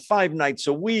going on 5 nights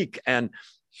a week and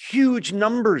huge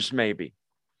numbers maybe.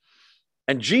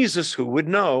 And Jesus, who would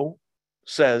know,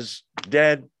 says,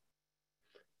 dead.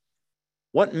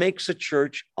 What makes a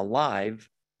church alive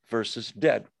versus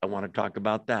dead? I want to talk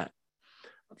about that.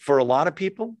 For a lot of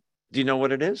people, do you know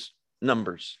what it is?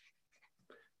 Numbers.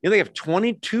 You know, they have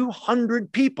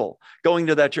 2,200 people going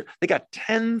to that church. They got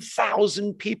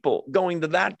 10,000 people going to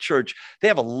that church. They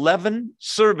have 11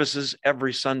 services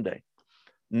every Sunday.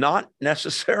 Not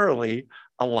necessarily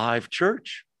a live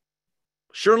church.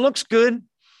 Sure looks good.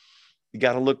 You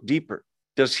got to look deeper.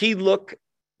 Does he look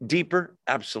deeper?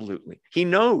 Absolutely. He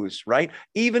knows, right?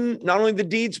 Even not only the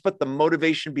deeds, but the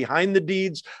motivation behind the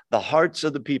deeds, the hearts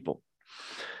of the people.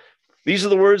 These are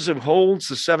the words of holds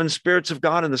the 7 spirits of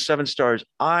God and the 7 stars.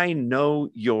 I know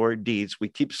your deeds. We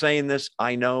keep saying this.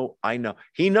 I know.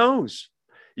 He knows.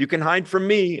 You can hide from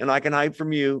me and I can hide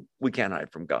from you. We can't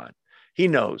hide from God. He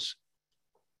knows.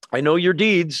 I know your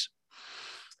deeds.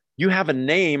 You have a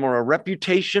name or a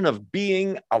reputation of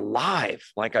being alive.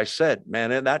 Like I said,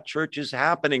 man, that church is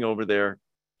happening over there.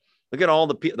 Look at all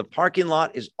the parking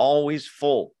lot is always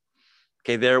full.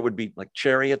 Okay, there it would be like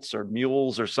chariots or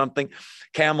mules or something,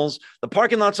 camels. The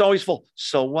parking lot's always full.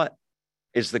 So what?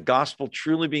 Is the gospel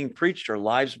truly being preached? Are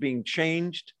lives being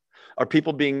changed? Are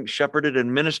people being shepherded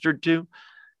and ministered to?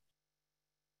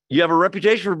 You have a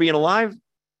reputation for being alive,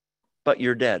 but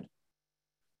you're dead.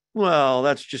 Well,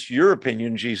 that's just your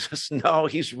opinion, Jesus. No,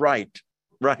 he's right?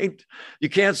 You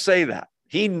can't say that.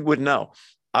 He would know.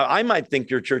 I might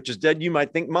think your church is dead. You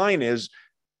might think mine is.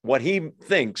 What he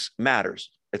thinks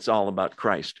matters. It's all about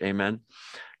Christ. Amen.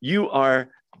 You are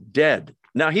dead.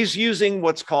 Now he's using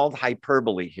what's called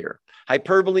hyperbole here.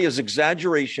 Hyperbole is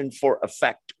exaggeration for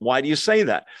effect. Why do you say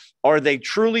that? Are they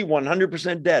truly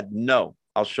 100% dead? No,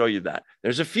 I'll show you that.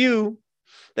 There's a few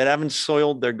that haven't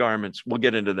soiled their garments. We'll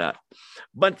get into that.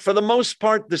 But for the most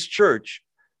part, this church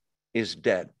is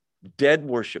dead. Dead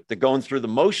worship. They're going through the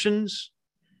motions.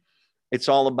 It's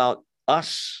all about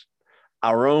us,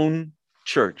 our own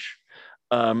church.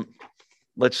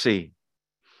 Let's see.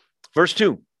 Verse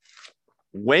 2,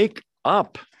 wake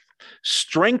up,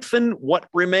 strengthen what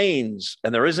remains.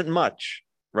 And there isn't much,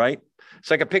 right? It's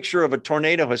like a picture of a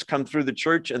tornado has come through the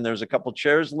church and there's a couple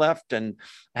chairs left and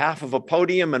half of a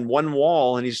podium and one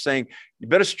wall. And he's saying, you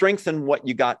better strengthen what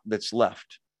you got that's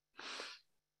left.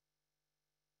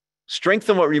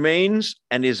 Strengthen what remains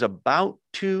and is about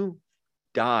to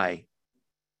die.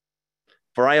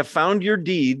 For I have found your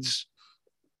deeds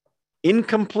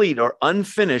incomplete or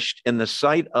unfinished in the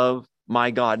sight of my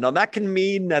God. Now that can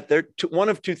mean that they're one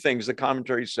of two things the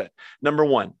commentary said. Number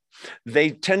one,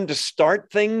 they tend to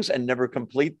start things and never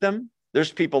complete them.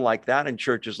 There's people like that in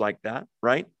churches like that,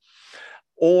 right?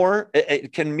 Or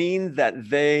it can mean that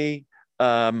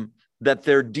that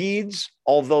their deeds,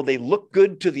 although they look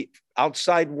good to the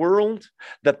outside world,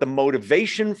 that the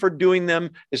motivation for doing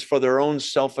them is for their own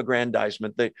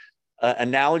self-aggrandizement.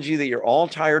 Analogy that you're all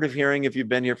tired of hearing if you've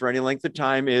been here for any length of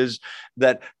time is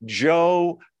that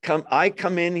I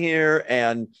come in here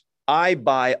and I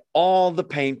buy all the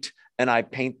paint and I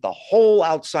paint the whole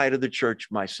outside of the church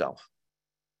myself.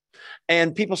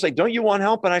 And people say, don't you want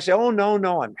help? And I say, oh,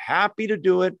 no, I'm happy to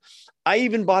do it. I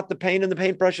even bought the paint and the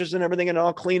paintbrushes and everything and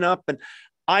I'll clean up. And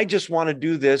I just want to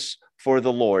do this for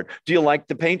the Lord. Do you like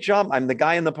the paint job? I'm the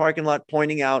guy in the parking lot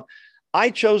pointing out, I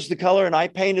chose the color and I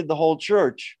painted the whole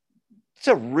church. It's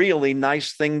a really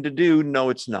nice thing to do. No,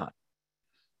 it's not.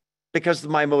 Because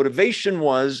my motivation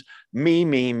was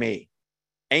me.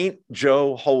 Ain't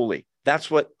Joe holy?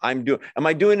 That's what I'm doing. Am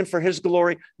I doing it for his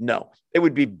glory? No. It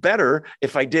would be better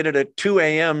if I did it at 2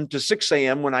 a.m. to 6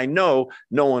 a.m. when I know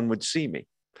no one would see me.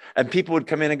 And people would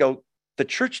come in and go, the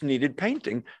church needed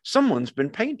painting. Someone's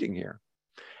been painting here.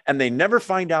 And they never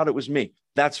find out it was me.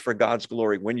 That's for God's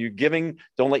glory. When you're giving,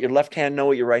 don't let your left hand know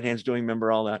what your right hand's doing.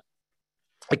 Remember all that?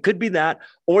 It could be that,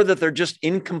 or that they're just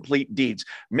incomplete deeds.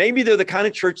 Maybe they're the kind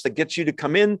of church that gets you to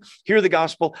come in, hear the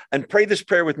gospel, and pray this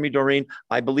prayer with me, Doreen.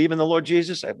 I believe in the Lord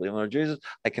Jesus. I believe in the Lord Jesus.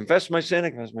 I confess my sin.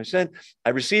 I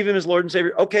receive him as Lord and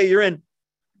Savior. Okay, you're in.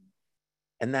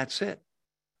 And that's it.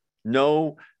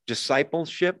 No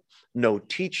discipleship, no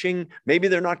teaching. Maybe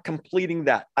they're not completing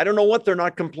that. I don't know what they're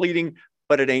not completing,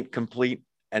 but it ain't complete.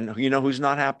 And you know who's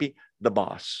not happy? The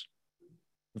boss,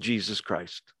 Jesus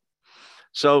Christ.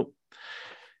 So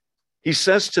he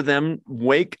says to them,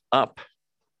 wake up.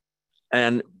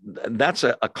 And that's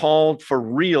a call for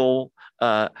real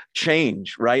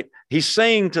change, right? He's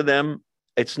saying to them,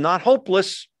 it's not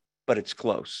hopeless, but it's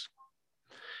close.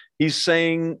 He's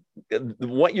saying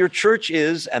what your church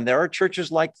is, and there are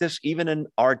churches like this, even in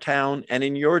our town and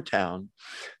in your town.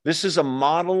 This is a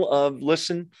model of,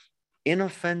 listen,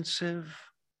 inoffensive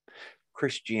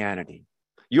Christianity.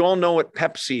 You all know what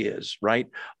Pepsi is, right?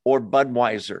 Or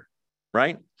Budweiser,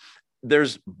 right?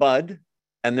 There's Bud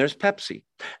and there's Pepsi.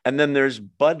 And then there's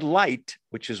Bud Light,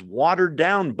 which is watered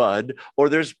down Bud, or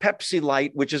there's Pepsi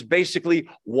Light, which is basically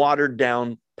watered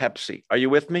down Pepsi. Are you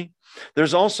with me?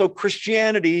 There's also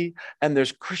Christianity, and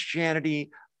there's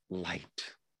Christianity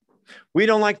Light. We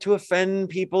don't like to offend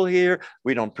people here.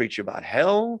 We don't preach about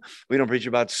hell. We don't preach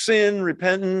about sin,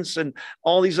 repentance, and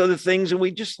all these other things. And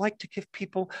we just like to give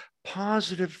people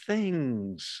positive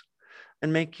things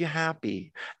and make you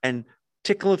happy and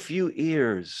tickle a few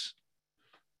ears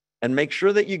and make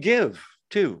sure that you give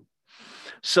too.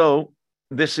 So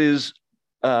this is,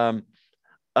 some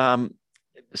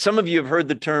of you have heard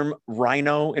the term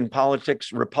rhino in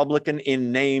politics, Republican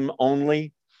in name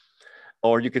only.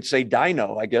 Or you could say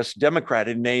Dino, I guess, Democrat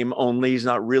in name only. He's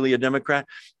not really a Democrat.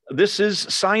 This is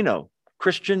Sino,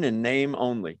 Christian in name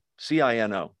only,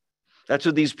 CINO. That's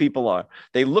what these people are.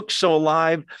 They look so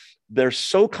alive. They're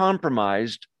so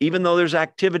compromised. Even though there's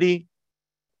activity,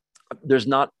 there's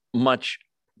not much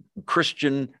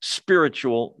Christian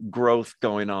spiritual growth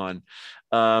going on.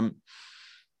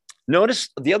 Notice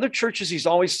the other churches, he's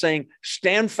always saying,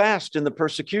 stand fast in the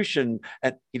persecution.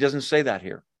 And he doesn't say that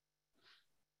here.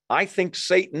 I think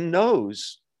Satan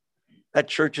knows that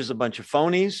church is a bunch of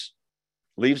phonies,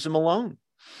 leaves them alone.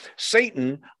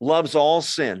 Satan loves all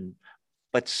sin,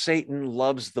 but Satan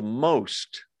loves the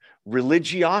most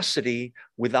religiosity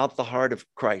without the heart of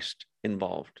Christ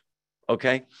involved.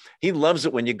 Okay? He loves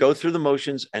it when you go through the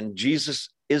motions and Jesus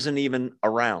isn't even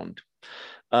around.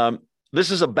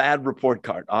 This is a bad report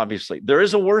card, obviously. There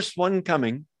is a worse one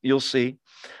coming, you'll see,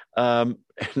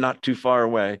 not too far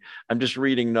away. I'm just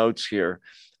reading notes here.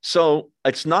 So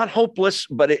it's not hopeless,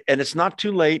 and it's not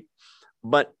too late,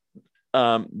 but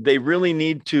they really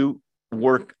need to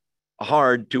work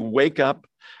hard to wake up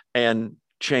and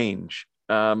change.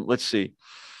 Let's see.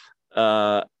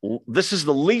 This is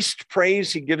the least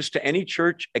praise he gives to any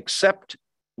church except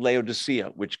Laodicea,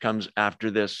 which comes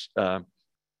after this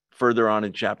further on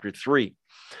in chapter 3.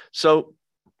 So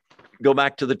go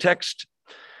back to the text.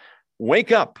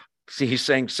 Wake up. See, he's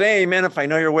saying, say amen if I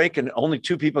know you're awake. And only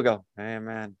 2 people go,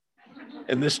 amen,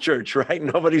 in this church, right?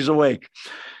 Nobody's awake.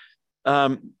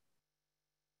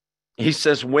 He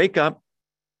says, wake up,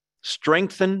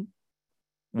 strengthen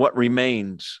what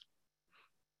remains.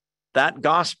 That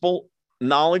gospel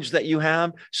knowledge that you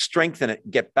have, strengthen it.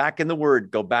 Get back in the word.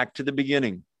 Go back to the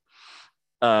beginning.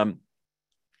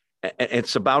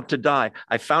 It's about to die.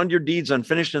 I found your deeds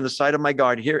unfinished in the sight of my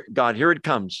God. Here it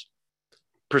comes.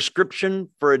 Prescription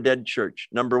for a dead church.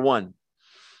 Number 1,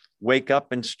 wake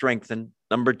up and strengthen.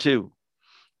 Number 2,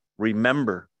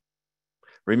 remember.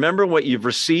 Remember what you've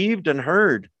received and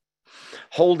heard.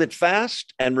 Hold it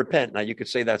fast and repent. Now, you could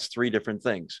say that's 3 different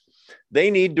things.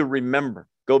 They need to remember.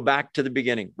 Go back to the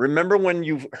beginning. Remember when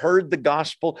you've heard the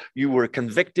gospel, you were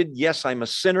convicted. Yes, I'm a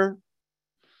sinner.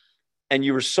 And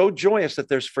you were so joyous that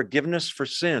there's forgiveness for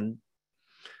sin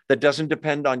that doesn't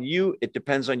depend on you. It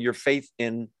depends on your faith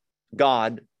in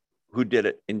God who did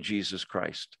it in Jesus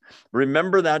Christ.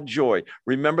 Remember that joy.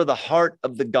 Remember the heart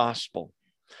of the gospel.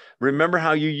 Remember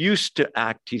how you used to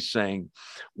act, he's saying.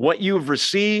 What you've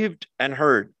received and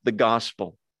heard, the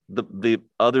gospel, the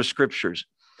other scriptures,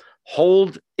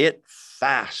 hold it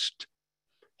fast.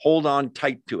 Hold on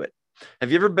tight to it. Have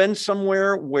you ever been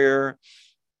somewhere where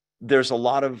there's a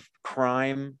lot of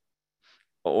crime?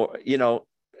 Or,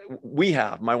 we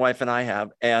have, my wife and I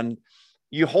have, and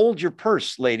you hold your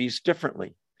purse, ladies,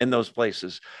 differently in those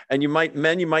places. And you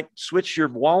might switch your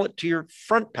wallet to your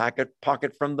front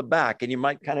pocket from the back, and you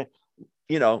might kind of,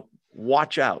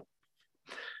 watch out.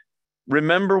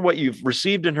 Remember what you've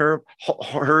received and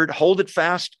heard, hold it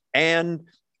fast, and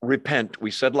repent.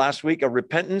 We said last week, a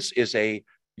repentance is a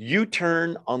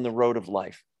U-turn on the road of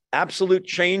life. Absolute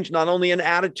change, not only in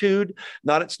attitude,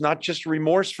 it's not just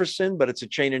remorse for sin, but it's a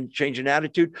change in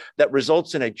attitude that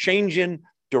results in a change in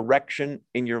direction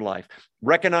in your life.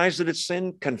 Recognize that it's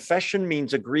sin. Confession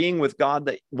means agreeing with God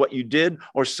that what you did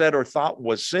or said or thought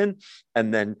was sin,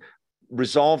 and then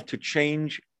resolve to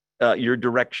change your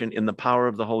direction in the power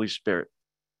of the Holy Spirit.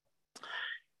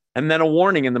 And then a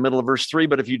warning in the middle of verse 3,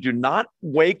 but if you do not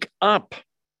wake up,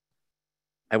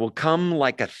 I will come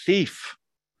like a thief.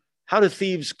 How do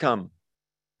thieves come?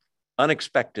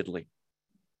 Unexpectedly,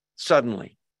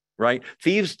 suddenly, right?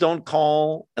 Thieves don't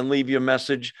call and leave you a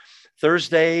message.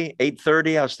 Thursday,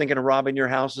 8:30, I was thinking of robbing your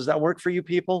house. Does that work for you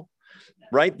people?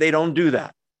 Right? They don't do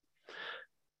that.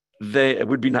 it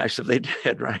would be nice if they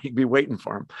did, right? You'd be waiting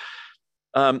for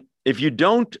them. If you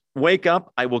don't wake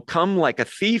up, I will come like a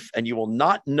thief, and you will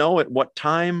not know at what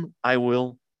time I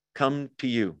will come to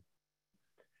you.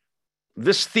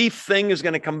 This thief thing is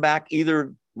going to come back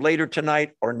either later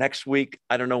tonight or next week.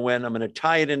 I don't know when. I'm going to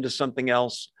tie it into something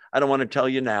else. I don't want to tell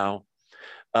you now.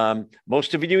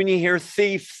 Most of you, when you hear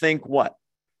thief, think what?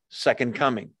 Second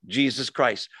coming, Jesus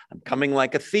Christ. I'm coming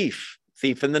like a thief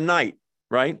in the night,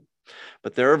 right?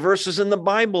 But there are verses in the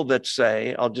Bible that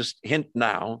say, I'll just hint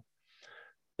now,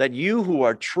 that you who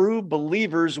are true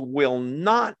believers will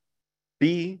not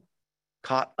be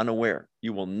caught unaware.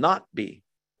 You will not be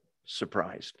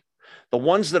surprised. The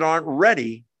ones that aren't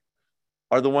ready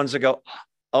are the ones that go,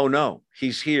 oh no,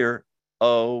 he's here.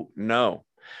 Oh no.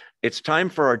 It's time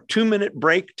for our 2-minute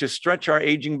break to stretch our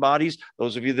aging bodies.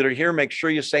 Those of you that are here, make sure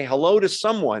you say hello to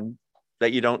someone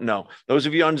that you don't know. Those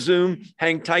of you on Zoom,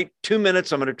 hang tight. 2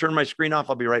 minutes. I'm going to turn my screen off.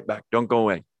 I'll be right back. Don't go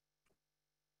away.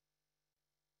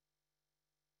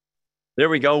 There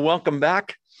we go. Welcome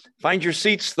back. Find your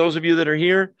seats. Those of you that are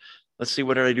here, let's see,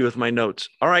 what did I do with my notes?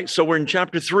 All right. So we're in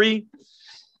chapter 3,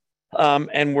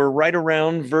 and we're right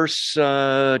around verse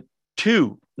 3.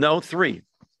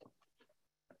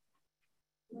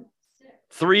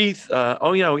 3.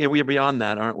 Oh, yeah, we're beyond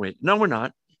that, aren't we? No, we're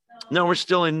not. No, we're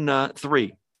still in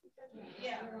 3.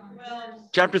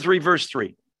 Chapter 3, verse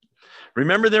 3.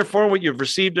 Remember, therefore, what you've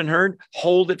received and heard,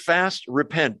 hold it fast,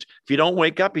 repent. If you don't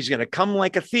wake up, he's going to come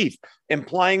like a thief,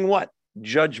 implying what?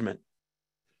 Judgment.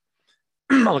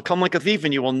 I'll come like a thief,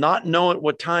 and you will not know at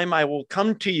what time I will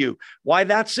come to you. Why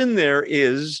that's in there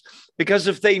is because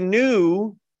if they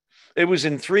knew it was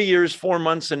in 3 years, 4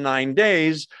 months, and 9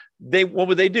 days, what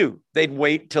would they do? They'd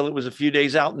wait till it was a few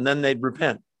days out, and then they'd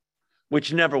repent,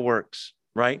 which never works,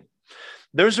 right?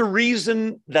 There's a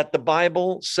reason that the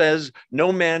Bible says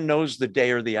no man knows the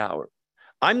day or the hour.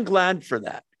 I'm glad for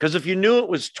that, because if you knew it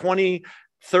was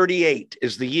 2038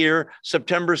 is the year,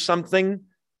 September something,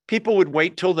 people would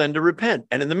wait till then to repent.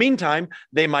 And in the meantime,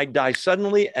 they might die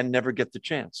suddenly and never get the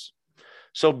chance.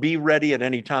 So be ready at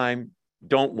any time.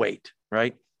 Don't wait,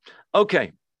 right?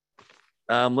 Okay.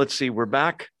 Let's see. We're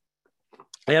back.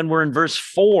 And we're in verse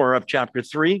 4 of chapter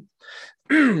 3.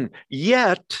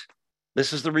 Yet,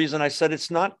 this is the reason I said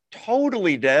it's not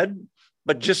totally dead,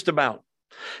 but just about.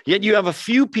 Yet you have a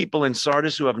few people in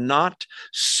Sardis who have not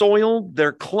soiled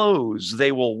their clothes.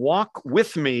 They will walk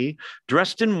with me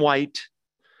dressed in white,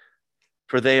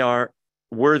 for they are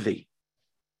worthy.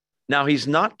 Now, he's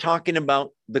not talking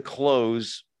about the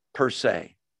clothes per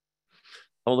se.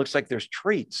 Oh, it looks like there's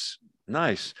treats.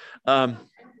 Nice.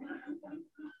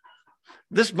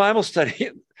 This Bible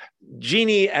study,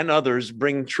 Jeannie and others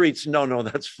bring treats. No,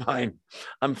 that's fine.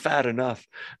 I'm fat enough.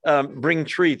 Bring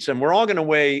treats. And we're all going to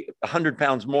weigh 100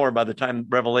 pounds more by the time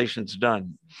Revelation's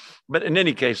done. But in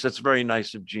any case, that's very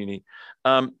nice of Jeannie.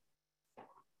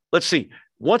 Let's see.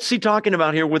 What's he talking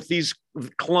about here with these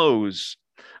clothes?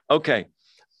 Okay.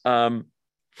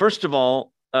 First of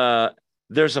all,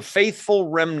 there's a faithful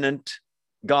remnant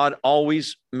God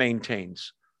always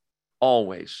maintains.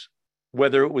 Always.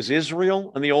 Whether it was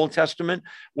Israel in the Old Testament,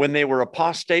 when they were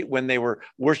apostate, when they were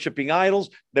worshiping idols,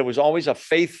 there was always a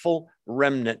faithful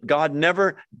remnant. God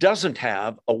never doesn't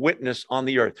have a witness on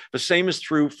the earth. The same is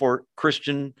true for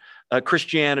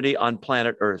Christianity on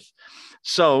planet Earth.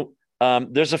 So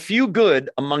there's a few good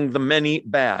among the many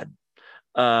bad.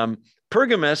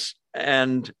 Pergamos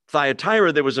and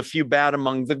Thyatira, there was a few bad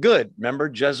among the good. Remember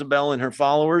Jezebel and her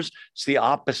followers? It's the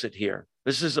opposite here.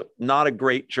 This is not a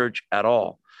great church at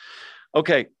all.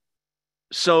 Okay,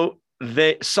 so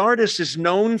Sardis is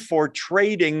known for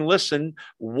trading, listen,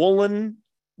 woolen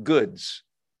goods,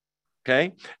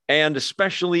 okay, and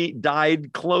especially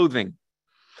dyed clothing.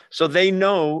 So they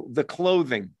know the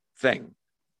clothing thing.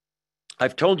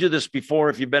 I've told you this before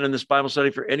if you've been in this Bible study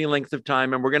for any length of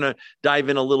time, and we're going to dive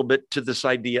in a little bit to this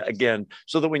idea again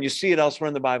so that when you see it elsewhere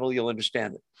in the Bible, you'll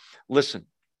understand it. Listen,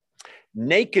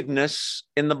 nakedness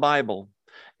in the Bible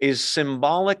is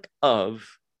symbolic of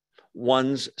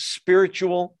one's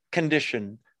spiritual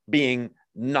condition being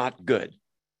not good.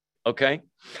 Okay?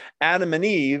 Adam and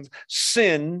Eve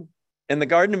sin in the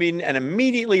Garden of Eden, and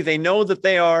immediately they know that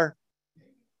they are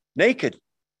naked.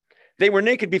 They were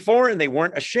naked before and they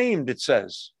weren't ashamed, it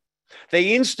says.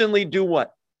 They instantly do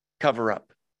what? Cover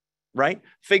up, right?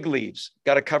 Fig leaves,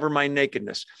 got to cover my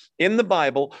nakedness. In the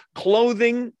Bible,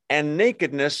 clothing and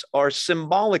nakedness are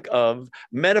symbolic of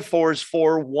metaphors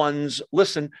for one's,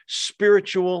 listen,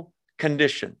 spiritual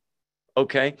condition.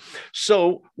 Okay.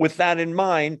 So with that in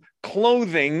mind,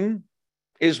 clothing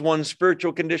is one's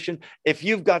spiritual condition. If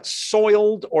you've got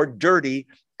soiled or dirty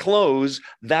clothes,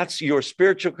 that's your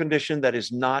spiritual condition that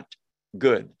is not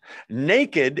good.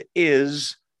 Naked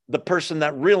is the person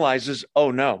that realizes,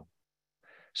 oh no,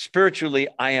 spiritually,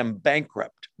 I am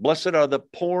bankrupt. Blessed are the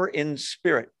poor in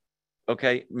spirit.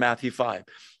 Okay, Matthew 5.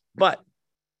 But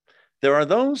there are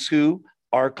those who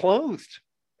are clothed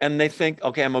and they think,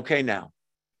 okay, I'm okay now.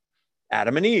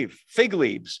 Adam and Eve, fig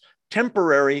leaves,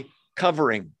 temporary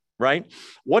covering, right?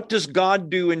 What does God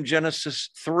do in Genesis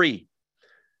 3?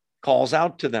 Calls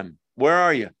out to them. Where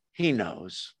are you? He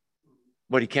knows.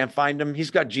 But he can't find them. He's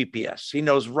got GPS. He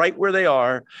knows right where they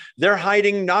are. They're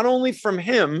hiding not only from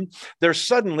him, they're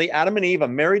suddenly, Adam and Eve, a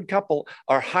married couple,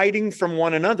 are hiding from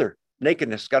one another.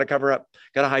 Nakedness, got to cover up,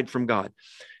 got to hide from God.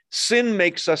 Sin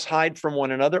makes us hide from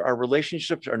one another. Our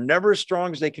relationships are never as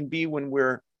strong as they can be when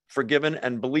we're forgiven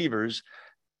and believers,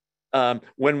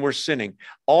 when we're sinning.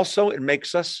 Also, it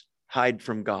makes us hide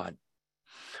from God.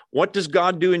 What does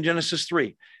God do in Genesis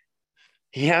 3?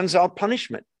 He hands out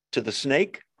punishment to the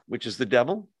snake, which is the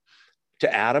devil,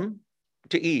 to Adam,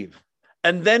 to Eve.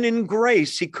 And then in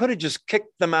grace, he could have just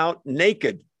kicked them out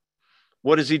naked.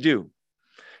 What does he do?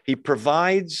 He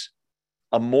provides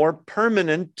a more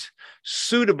permanent,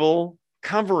 suitable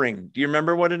covering. Do you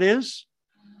remember what it is?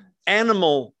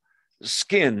 Animal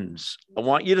skins. I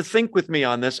want you to think with me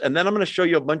on this. And then I'm going to show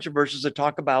you a bunch of verses that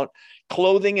talk about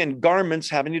clothing and garments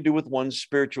having to do with one's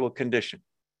spiritual condition.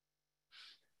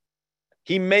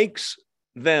 He makes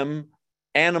them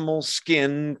animal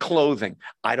skin clothing.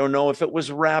 I don't know if it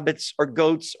was rabbits or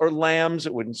goats or lambs.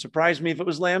 It wouldn't surprise me if it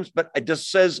was lambs, but it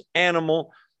just says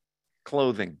animal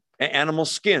clothing, animal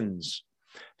skins.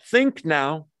 Think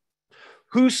now,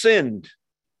 who sinned?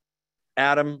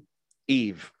 Adam,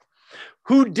 Eve.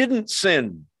 Who didn't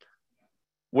sin?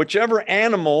 Whichever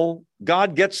animal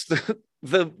God gets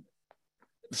the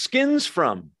skins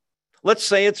from. Let's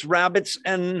say it's rabbits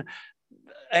and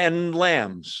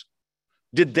lambs.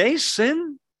 Did they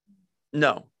sin?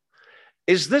 No.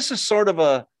 Is this a sort of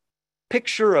a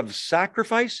picture of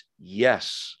sacrifice?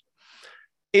 Yes.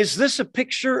 Is this a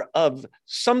picture of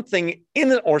something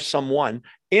or someone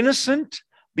innocent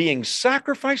being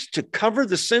sacrificed to cover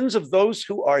the sins of those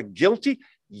who are guilty?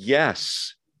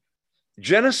 Yes.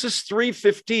 Genesis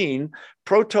 3:15,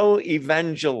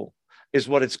 proto-evangel is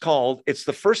what it's called. It's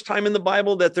the first time in the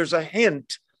Bible that there's a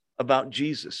hint about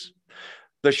Jesus.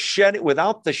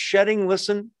 Without the shedding,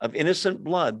 listen, of innocent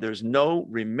blood, there's no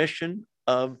remission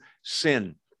of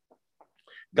sin.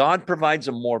 God provides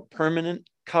a more permanent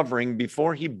covering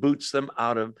before he boots them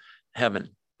out of heaven.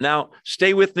 Now,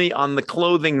 stay with me on the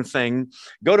clothing thing.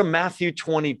 Go to Matthew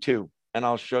 22, and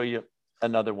I'll show you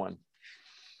another one.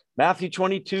 Matthew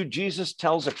 22, Jesus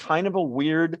tells a kind of a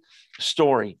weird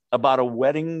story about a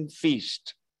wedding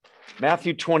feast.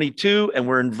 Matthew 22, and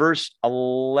we're in verse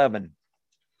 11.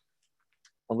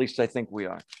 At least I think we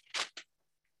are.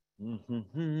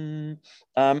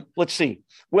 Let's see.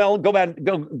 Well, go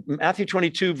Matthew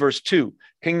 22, verse 2.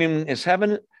 Kingdom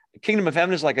of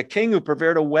heaven is like a king who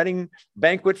prepared a wedding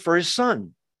banquet for his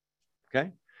son.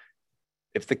 Okay.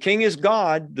 If the king is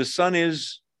God, the son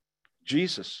is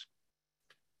Jesus.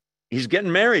 He's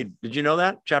getting married. Did you know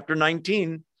that? Chapter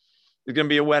 19, there's going to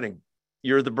be a wedding.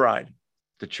 You're the bride,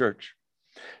 the church.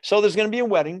 So there's going to be a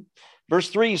wedding. Verse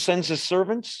 3, he sends his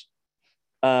servants.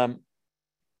 Okay,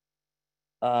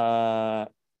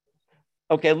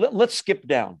 let's skip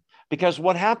down, because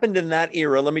what happened in that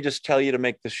era, let me just tell you to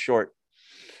make this short.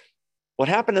 What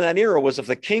happened in that era was if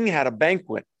the king had a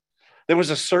banquet, there was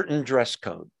a certain dress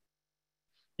code.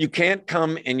 You can't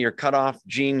come in your cut-off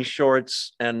jean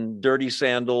shorts and dirty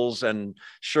sandals and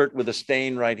shirt with a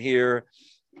stain right here.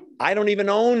 I don't even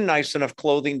own nice enough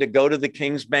clothing to go to the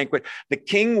king's banquet. The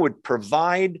king would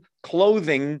provide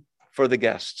clothing for the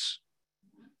guests.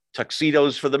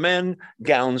 Tuxedos for the men,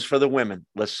 gowns for the women,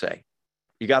 let's say.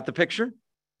 You got the picture?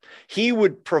 He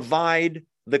would provide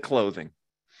the clothing.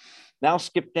 Now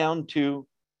skip down to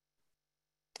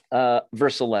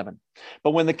verse 11.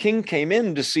 But when the king came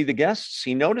in to see the guests,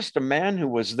 he noticed a man who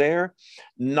was there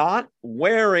not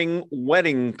wearing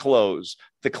wedding clothes,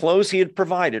 the clothes he had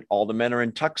provided. All the men are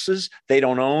in tuxes. They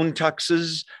don't own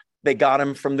tuxes. They got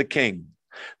them from the king.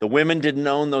 The women didn't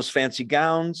own those fancy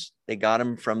gowns. They got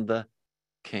them from the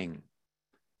king.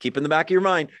 Keep in the back of your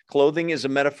mind, clothing is a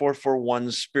metaphor for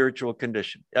one's spiritual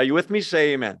condition. Are you with me?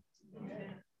 Say amen.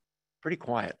 Amen. Pretty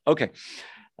quiet. Okay.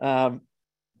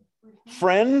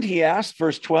 Friend, he asked,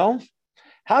 verse 12,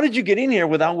 how did you get in here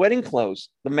without wedding clothes?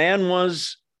 The man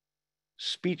was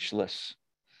speechless.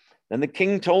 Then the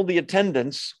king told the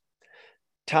attendants,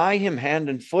 tie him hand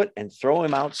and foot and throw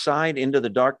him outside into the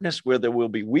darkness where there will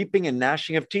be weeping and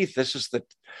gnashing of teeth. This is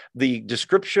the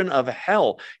description of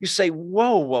hell. You say,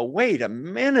 whoa, wait a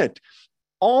minute.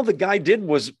 All the guy did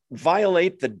was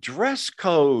violate the dress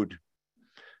code.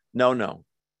 No,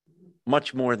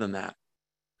 much more than that.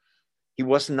 He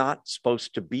was not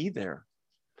supposed to be there.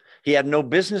 He had no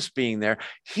business being there.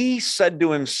 He said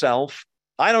to himself,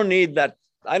 I don't need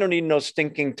no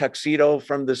stinking tuxedo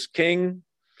from this king.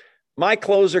 My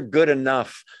clothes are good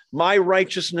enough. My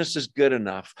righteousness is good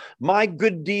enough. My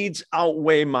good deeds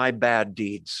outweigh my bad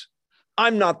deeds.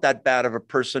 I'm not that bad of a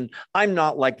person. I'm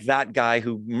not like that guy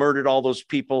who murdered all those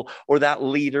people, or that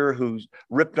leader who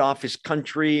ripped off his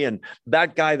country, and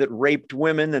that guy that raped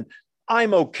women. And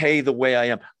I'm okay the way I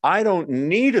am. I don't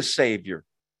need a savior.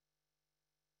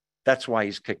 That's why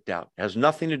he's kicked out. It has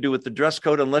nothing to do with the dress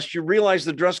code. Unless you realize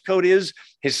the dress code is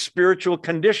his spiritual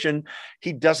condition,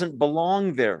 he doesn't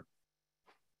belong there.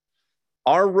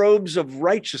 Our robes of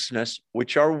righteousness,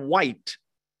 which are white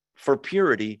for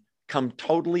purity, come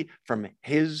totally from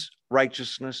his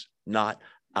righteousness, not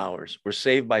ours. We're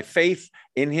saved by faith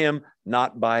in him,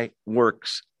 not by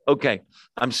works. Okay,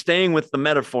 I'm staying with the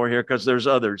metaphor here because there's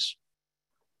others.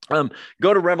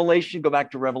 Go to Revelation, go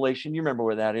back to Revelation. You remember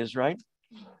where that is, right?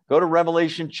 Go to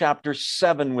Revelation chapter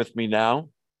 7 with me now,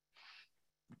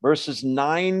 verses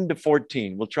 9 to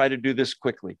 14. We'll try to do this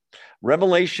quickly.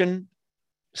 Revelation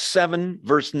 7,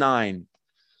 verse 9.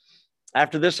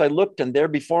 After this, I looked, and there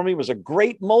before me was a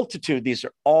great multitude. These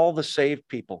are all the saved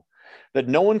people that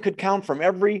no one could count, from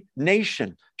every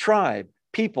nation, tribe,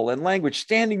 people, and language,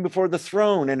 standing before the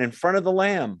throne and in front of the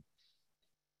Lamb.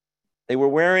 They were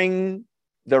wearing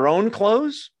their own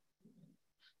clothes.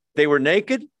 They were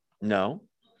naked. No.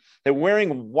 They're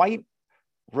wearing white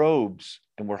robes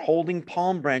and were holding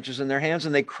palm branches in their hands,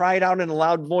 and they cried out in a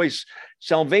loud voice,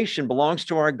 salvation belongs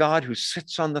to our God who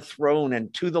sits on the throne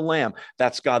and to the Lamb.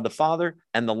 That's God the Father,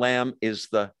 and the Lamb is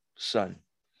the Son.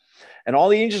 And all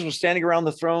the angels were standing around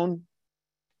the throne,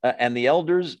 and the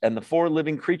elders and the four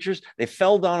living creatures. They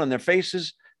fell down on their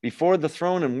faces before the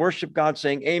throne and worshiped God,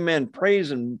 saying, Amen,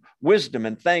 praise and wisdom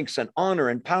and thanks and honor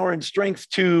and power and strength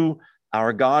to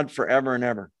our God forever and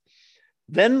ever.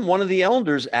 Then one of the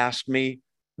elders asked me,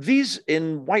 these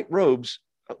in white robes,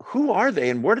 who are they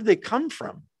and where did they come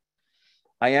from?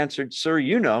 I answered, Sir,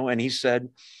 you know. And he said,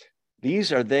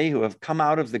 these are they who have come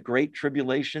out of the great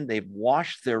tribulation. They've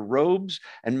washed their robes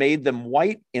and made them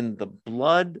white in the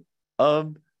blood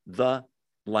of the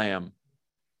Lamb.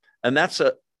 And that's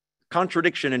a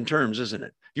contradiction in terms, isn't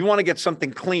it? If you want to get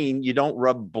something clean, you don't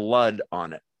rub blood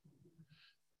on it,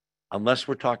 unless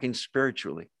we're talking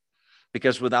spiritually.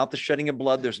 Because without the shedding of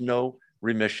blood, there's no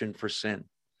remission for sin.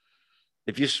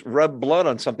 If you rub blood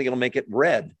on something, it'll make it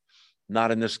red.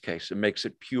 Not in this case. It makes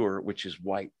it pure, which is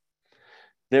white.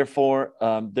 Therefore,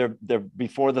 they're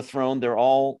before the throne. They're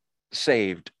all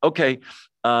saved. Okay,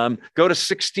 go to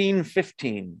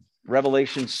 16:15.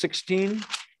 Revelation 16,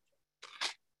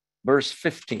 verse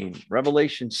 15.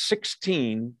 Revelation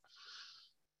 16,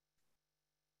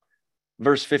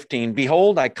 verse 15,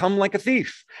 behold, I come like a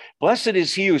thief. Blessed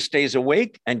is he who stays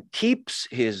awake and keeps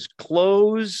his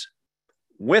clothes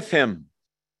with him,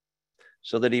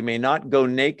 so that he may not go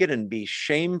naked and be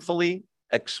shamefully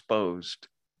exposed.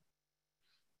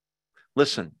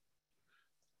 Listen,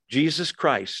 Jesus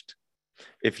Christ,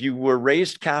 if you were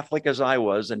raised Catholic as I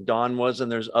was, and Don was,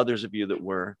 and there's others of you that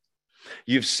were,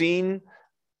 you've seen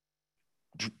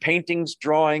paintings,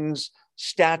 drawings,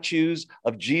 statues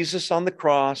of Jesus on the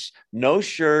cross, no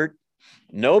shirt,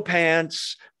 no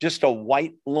pants, just a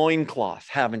white loincloth,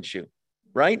 haven't you?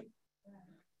 Right?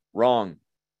 Wrong.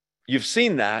 You've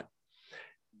seen that.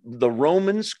 The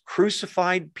Romans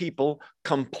crucified people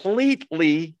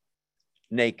completely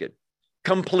naked.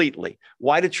 Completely.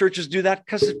 Why do churches do that?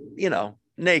 Because,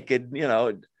 naked,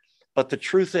 But the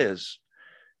truth is,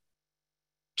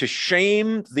 to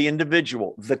shame the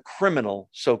individual, the criminal,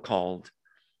 so-called,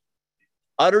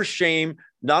 utter shame,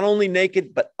 not only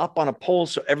naked, but up on a pole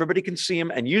so everybody can see him.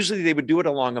 And usually they would do it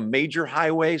along a major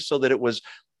highway so that it was,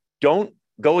 don't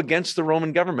go against the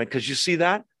Roman government, because you see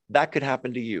that could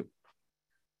happen to you.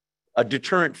 A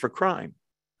deterrent for crime,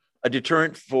 a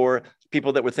deterrent for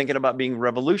people that were thinking about being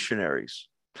revolutionaries.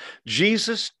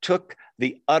 Jesus took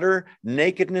the utter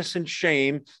nakedness and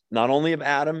shame, not only of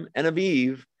Adam and of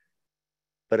Eve,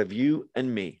 but of you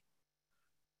and me.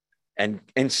 And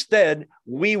instead,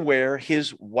 we wear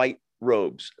his white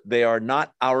robes. They are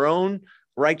not our own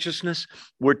righteousness.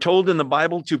 We're told in the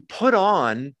Bible to put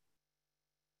on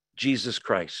Jesus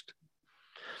Christ.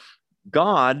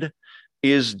 God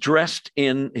is dressed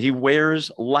in, he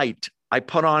wears light. I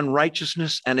put on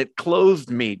righteousness and it clothed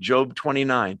me. Job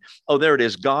 29. Oh, there it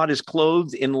is. God is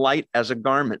clothed in light as a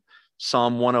garment.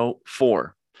 Psalm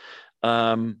 104.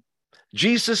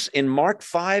 Jesus in Mark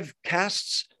 5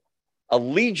 casts a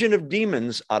legion of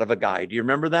demons out of a guy. Do you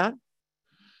remember that?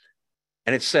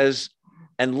 And it says,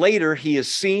 and later he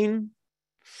is seen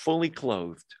fully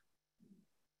clothed.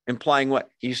 Implying what?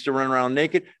 He used to run around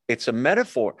naked. It's a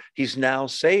metaphor. He's now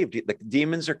saved. The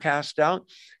demons are cast out.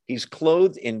 He's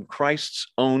clothed in Christ's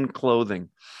own clothing.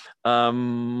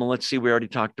 Let's see. We already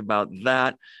talked about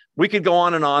that. We could go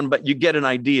on, but you get an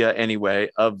idea anyway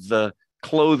of the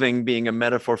clothing being a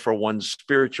metaphor for one's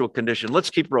spiritual condition.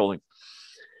 Let's keep rolling.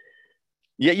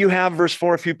 Yet you have, verse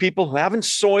 4, a few people who haven't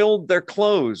soiled their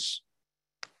clothes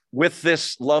with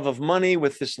this love of money,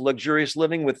 with this luxurious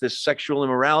living, with this sexual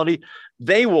immorality.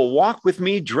 They will walk with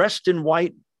me dressed in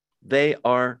white. They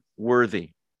are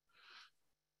worthy.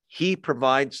 He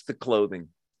provides the clothing,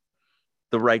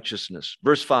 the righteousness.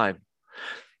 Verse 5,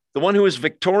 the one who is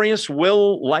victorious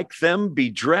will, like them, be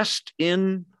dressed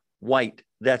in white.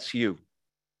 That's you.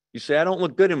 You say, I don't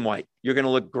look good in white. You're going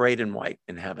to look great in white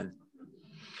in heaven.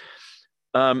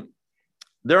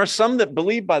 There are some that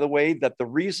believe, by the way, that the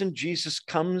reason Jesus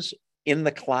comes in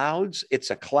the clouds, it's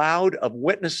a cloud of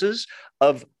witnesses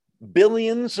of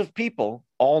billions of people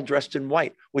all dressed in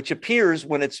white, which appears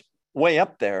when it's way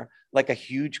up there like a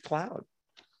huge cloud.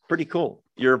 Pretty cool.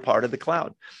 You're a part of the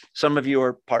cloud. Some of you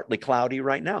are partly cloudy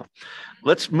right now.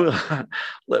 Let's move.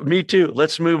 Me too.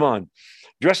 Let's move on.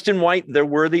 Dressed in white, they're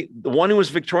worthy. The one who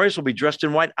is victorious will be dressed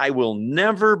in white. I will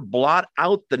never blot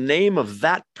out the name of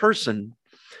that person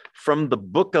from the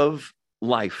book of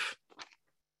life.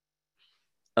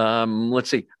 Let's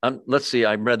see.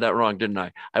 I read that wrong, didn't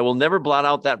I? I will never blot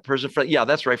out that person from, yeah,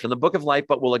 that's right, from the book of life,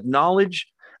 but will acknowledge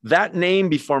that name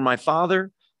before my Father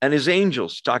and his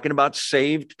angels, talking about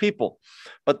saved people.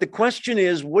 But the question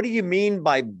is, what do you mean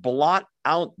by blot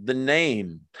out the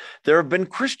name? There have been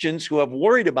Christians who have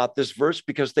worried about this verse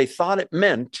because they thought it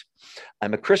meant,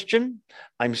 I'm a Christian,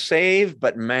 I'm saved,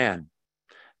 but man,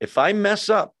 if I mess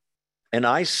up and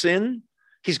I sin,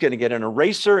 he's going to get an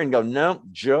eraser and go, no,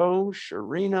 Joe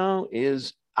Sciarrino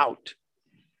is out.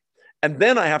 And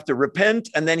then I have to repent.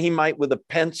 And then he might, with a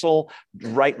pencil,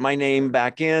 write my name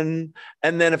back in.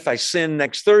 And then if I sin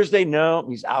next Thursday, no,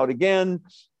 he's out again.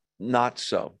 Not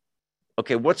so.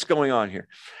 Okay, what's going on here?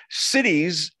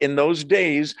 Cities in those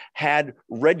days had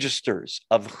registers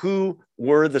of who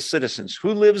were the citizens,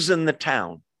 who lives in the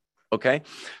town. Okay,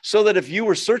 so that if you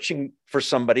were searching for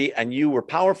somebody and you were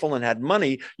powerful and had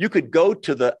money, you could go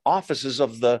to the offices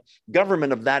of the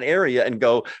government of that area and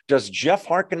go, does Jeff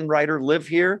Harkenreiter live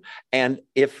here? And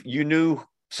if you knew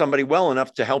somebody well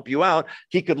enough to help you out,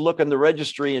 he could look in the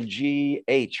registry and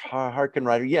G.H.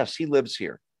 Harkenreiter, yes, he lives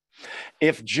here.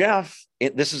 If Jeff,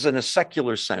 this is in a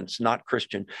secular sense, not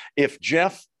Christian, if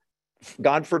Jeff,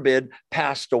 God forbid,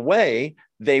 passed away,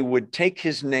 they would take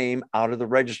his name out of the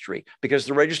registry because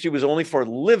the registry was only for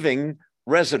living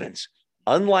residents,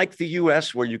 unlike the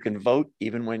US where you can vote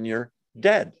even when you're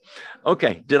dead.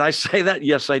 Okay, did I say that?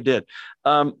 Yes, I did.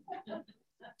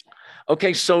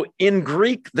 Okay, so in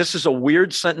Greek, this is a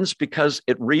weird sentence because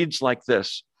it reads like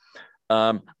this.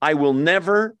 I will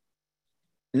never,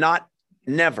 not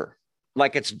never,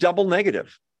 like it's double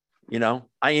negative. You know,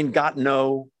 I ain't got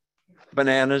no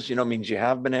bananas, means you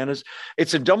have bananas.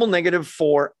 It's a double negative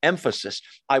for emphasis.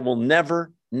 I will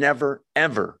never, never,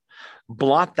 ever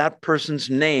blot that person's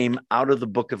name out of the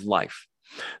book of life.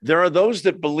 There are those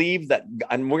that believe that,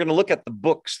 and we're going to look at the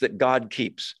books that God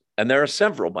keeps. And there are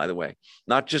several, by the way,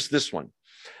 not just this one.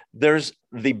 There's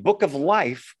the book of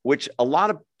life, which a lot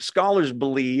of scholars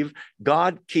believe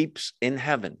God keeps in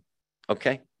heaven.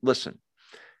 Okay, listen.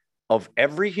 Of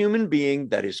every human being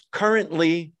that is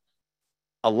currently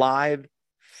alive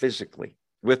physically.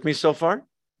 With me so far?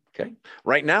 Okay.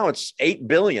 Right now it's 8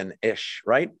 billion-ish,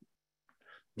 right?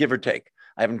 Give or take.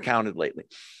 I haven't counted lately.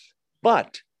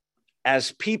 But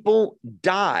as people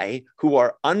die who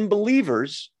are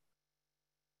unbelievers,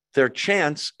 their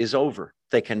chance is over.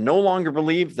 They can no longer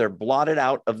believe. They're blotted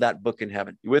out of that book in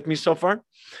heaven. You with me so far?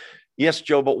 Yes,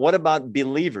 Joe, but what about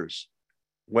believers?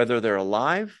 Whether they're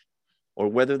alive or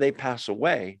whether they pass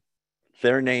away,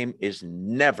 their name is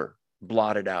never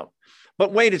blotted out.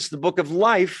 But wait, it's the book of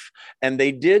life, and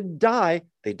they did die.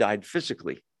 They died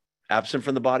physically, absent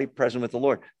from the body, present with the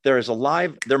Lord.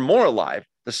 They're more alive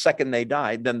the second they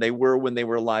died than they were when they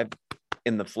were alive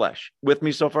in the flesh. With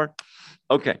me so far?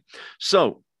 Okay,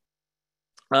 so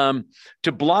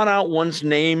to blot out one's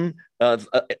name,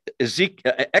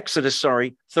 Exodus,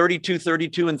 32,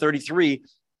 32, and 33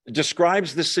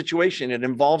 describes this situation. It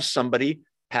involves somebody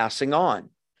passing on.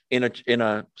 in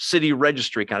a city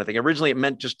registry kind of thing. Originally, it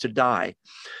meant just to die.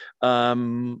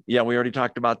 Yeah, we already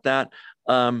talked about that.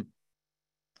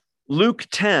 Luke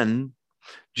 10,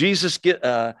 Jesus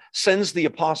sends the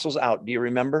apostles out. Do you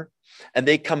remember? And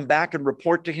they come back and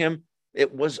report to him.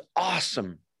 It was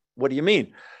awesome. What do you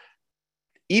mean?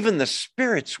 Even the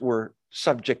spirits were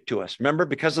subject to us. Remember,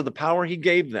 because of the power he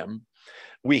gave them,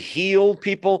 we healed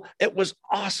people. It was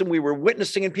awesome. We were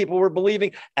witnessing and people were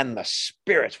believing. And the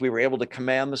spirits, we were able to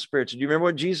command the spirits. Do you remember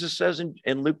what Jesus says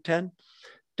in Luke 10?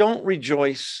 Don't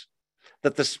rejoice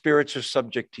that the spirits are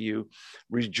subject to you.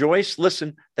 Rejoice,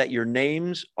 listen, that your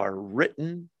names are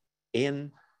written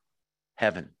in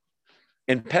heaven.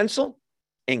 In pencil,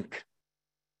 ink,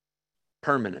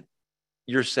 permanent.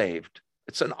 You're saved.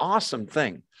 It's an awesome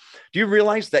thing. Do you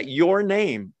realize that your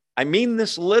name, I mean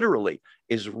this literally,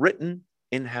 is written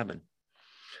in heaven?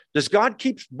 Does God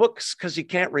keep books because he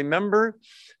can't remember?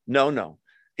 No.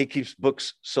 He keeps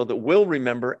books so that we'll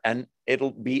remember and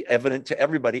it'll be evident to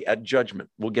everybody at judgment.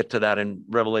 We'll get to that in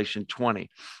Revelation 20.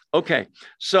 Okay,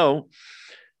 so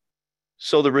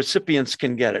the recipients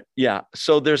can get it. Yeah,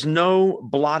 so there's no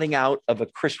blotting out of a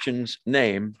Christian's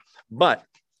name, but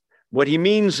what he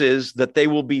means is that they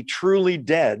will be truly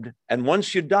dead. And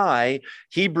once you die,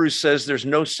 Hebrews says there's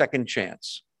no second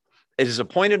chance. It is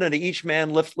appointed unto each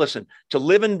man, listen, to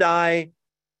live and die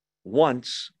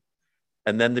once,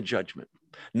 and then the judgment.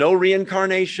 No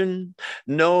reincarnation,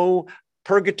 no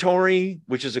purgatory,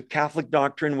 which is a Catholic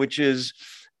doctrine, which is,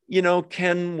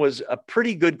 Ken was a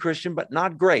pretty good Christian, but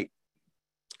not great.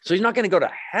 So he's not going to go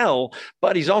to hell,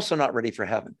 but he's also not ready for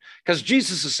heaven because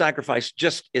Jesus' sacrifice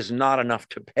just is not enough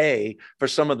to pay for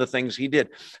some of the things he did.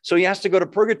 So he has to go to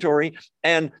purgatory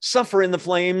and suffer in the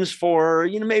flames for,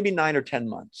 maybe 9 or 10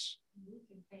 months.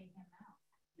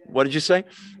 What did you say?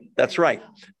 That's right.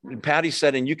 Patty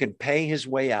said, and you can pay his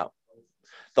way out.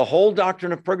 The whole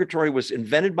doctrine of purgatory was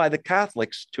invented by the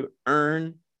Catholics to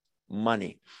earn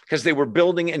money because they were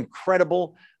building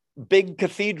incredible big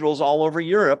cathedrals all over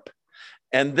Europe.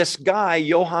 And this guy,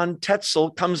 Johann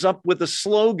Tetzel, comes up with a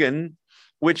slogan,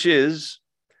 which is,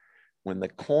 when the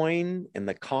coin in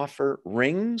the coffer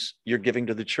rings, you're giving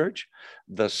to the church,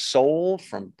 the soul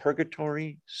from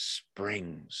purgatory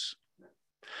springs.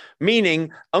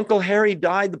 Meaning, Uncle Harry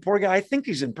died, the poor guy, I think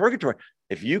he's in purgatory.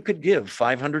 If you could give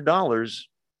 $500,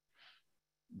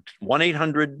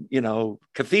 1-800,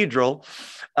 cathedral,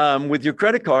 with your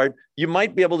credit card, you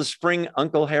might be able to spring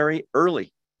Uncle Harry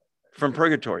early from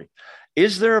purgatory.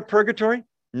 Is there a purgatory?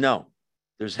 No.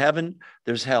 There's heaven,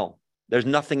 there's hell. There's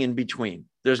nothing in between.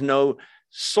 There's no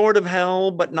sort of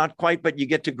hell, but not quite, but you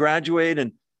get to graduate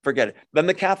and forget it. Then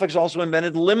the Catholics also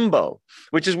invented limbo,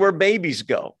 which is where babies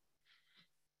go.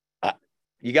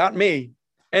 You got me.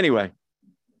 Anyway,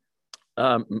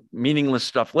 meaningless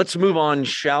stuff. Let's move on,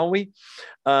 shall we?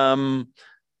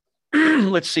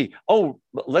 Let's see. Oh,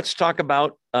 let's talk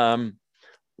about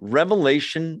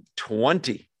Revelation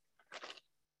 20.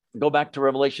 Go back to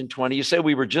Revelation 20. You say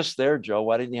we were just there, Joe.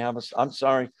 Why didn't you have us? I'm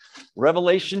sorry.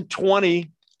 Revelation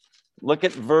 20. Look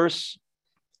at verse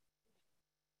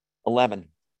 11.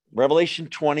 Revelation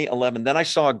 20:11. Then I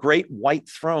saw a great white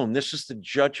throne. This is the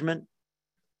judgment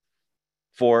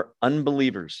for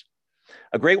unbelievers.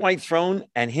 A great white throne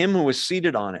and him who was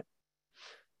seated on it.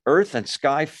 Earth and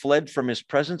sky fled from his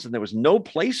presence, and there was no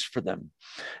place for them.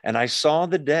 And I saw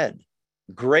the dead,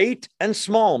 great and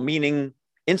small, meaning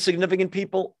insignificant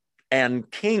people,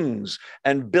 and kings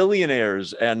and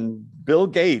billionaires and Bill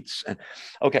Gates. And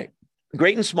okay,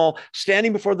 great and small,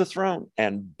 standing before the throne,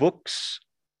 and books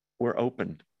were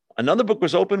opened. Another book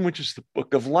was opened, which is the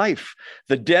book of life.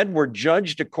 The dead were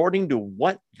judged according to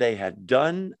what they had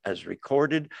done as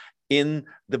recorded in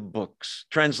the books.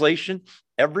 Translation,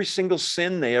 every single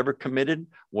sin they ever committed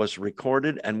was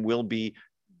recorded and will be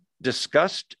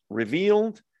discussed,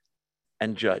 revealed,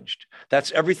 and judged.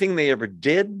 That's everything they ever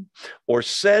did or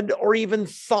said or even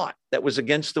thought that was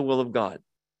against the will of God.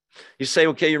 You say,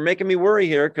 okay, you're making me worry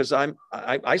here because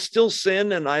I still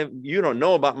sin and you don't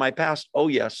know about my past. Oh,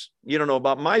 yes, you don't know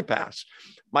about my past.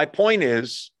 My point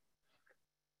is,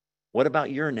 what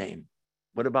about your name?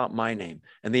 What about my name?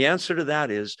 And the answer to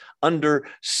that is, under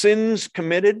sins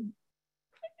committed,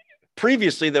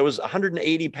 previously there was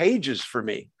 180 pages for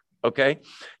me, okay?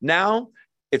 Now,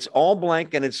 it's all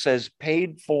blank and it says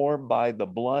paid for by the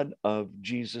blood of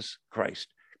Jesus Christ,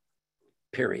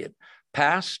 period.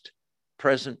 Past,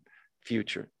 present,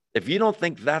 future. If you don't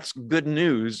think that's good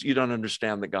news, you don't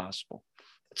understand the gospel.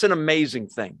 It's an amazing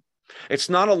thing. It's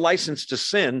not a license to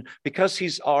sin. Because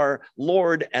he's our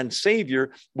Lord and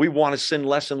Savior, we want to sin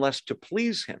less and less to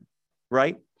please him,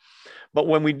 right? But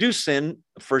when we do sin,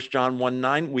 1 John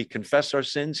 1:9, we confess our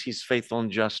sins. He's faithful and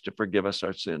just to forgive us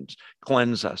our sins,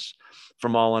 cleanse us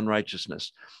from all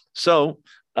unrighteousness. So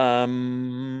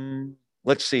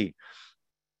let's see.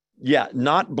 Yeah,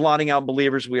 not blotting out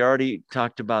believers. We already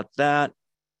talked about that.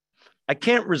 I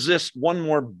can't resist one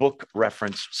more book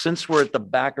reference. Since we're at the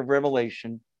back of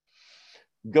Revelation,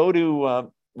 go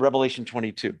to Revelation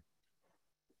 22.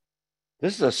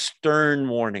 This is a stern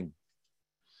warning.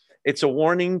 It's a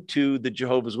warning to the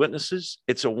Jehovah's Witnesses.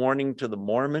 It's a warning to the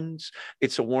Mormons.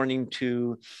 It's a warning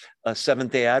to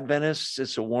Seventh-day Adventists.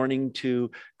 It's a warning to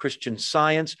Christian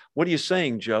Science. What are you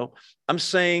saying, Joe? I'm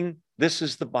saying this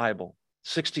is the Bible.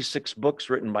 66 books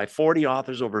written by 40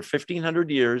 authors over 1,500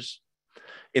 years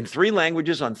in 3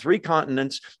 languages on 3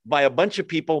 continents by a bunch of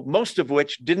people, most of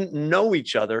which didn't know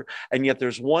each other. And yet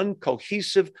there's one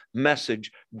cohesive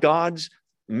message, God's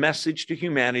message to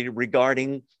humanity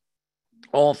regarding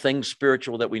all things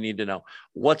spiritual that we need to know.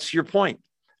 What's your point?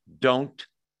 Don't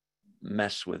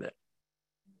mess with it.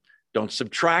 Don't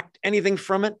subtract anything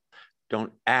from it.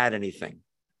 Don't add anything.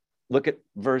 Look at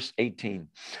verse 18.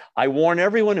 I warn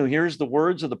everyone who hears the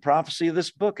words of the prophecy of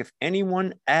this book, if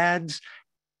anyone adds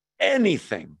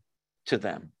anything to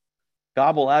them,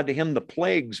 God will add to him the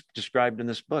plagues described in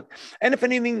this book. And if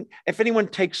anyone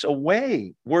takes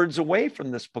away words away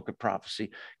from this book of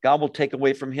prophecy, God will take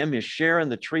away from him his share in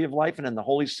the tree of life and in the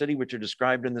holy city, which are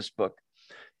described in this book.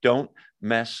 Don't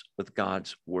mess with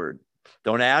God's word.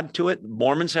 Don't add to it.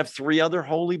 Mormons have 3 other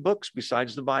holy books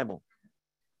besides the Bible.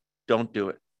 Don't do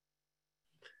it.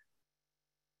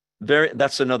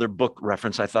 That's another book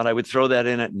reference. I thought I would throw that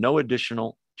in at no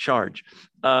additional charge.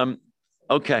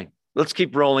 Okay. Let's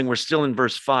keep rolling. We're still in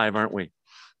verse 5, aren't we?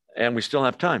 And we still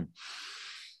have time.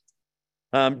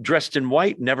 Dressed in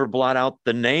white, never blot out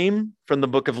the name from the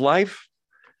book of life.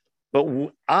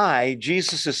 But I,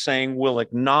 Jesus is saying, will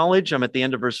acknowledge, I'm at the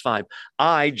end of verse 5.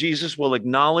 I, Jesus, will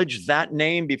acknowledge that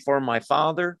name before my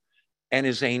Father and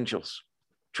his angels.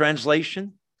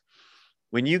 Translation,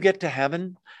 when you get to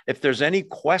heaven, if there's any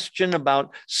question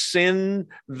about sin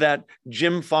that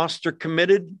Jim Foster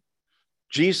committed,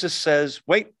 Jesus says,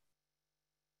 wait,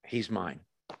 he's mine,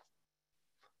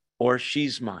 or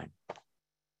she's mine,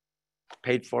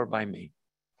 paid for by me.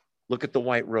 Look at the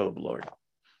white robe, Lord.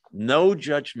 No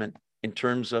judgment in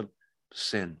terms of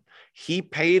sin. He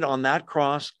paid on that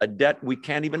cross a debt we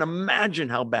can't even imagine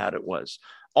how bad it was.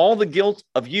 All the guilt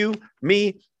of you,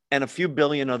 me, and a few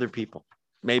billion other people,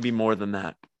 maybe more than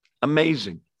that.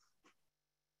 Amazing.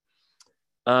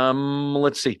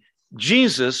 Let's see.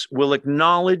 Jesus will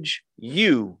acknowledge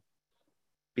you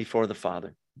before the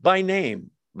Father. By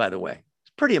name, by the way.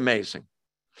 It's pretty amazing.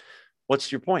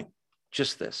 What's your point?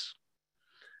 Just this.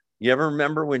 You ever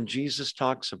remember when Jesus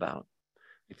talks about,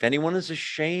 if anyone is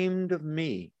ashamed of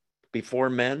me before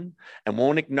men and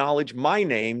won't acknowledge my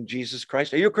name, Jesus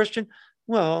Christ, are you a Christian?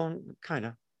 Well, kind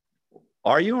of.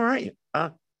 Are you or aren't you?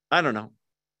 I don't know.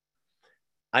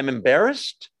 I'm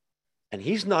embarrassed, and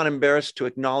he's not embarrassed to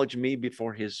acknowledge me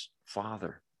before his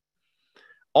Father.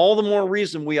 All the more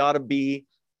reason we ought to be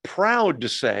proud to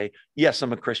say, yes,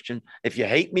 I'm a Christian. If you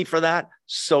hate me for that,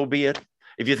 so be it.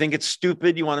 If you think it's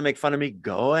stupid, you want to make fun of me,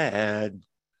 go ahead.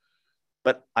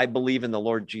 But I believe in the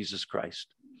Lord Jesus Christ.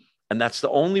 And that's the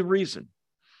only reason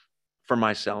for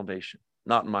my salvation,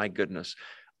 not my goodness.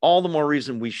 All the more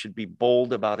reason we should be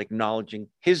bold about acknowledging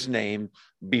his name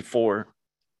before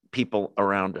people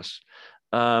around us.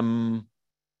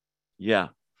 Yeah.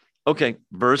 Okay,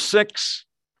 verse 6.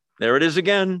 There it is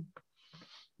again.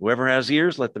 Whoever has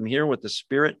ears, let them hear what the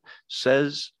Spirit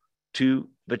says to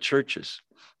the churches.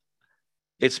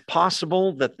 It's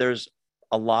possible that there's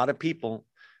a lot of people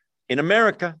in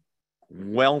America,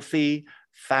 wealthy,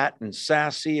 fat and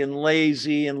sassy and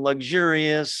lazy and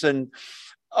luxurious. And,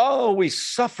 oh, we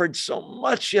suffered so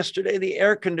much yesterday. The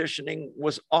air conditioning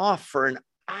was off for an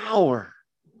hour.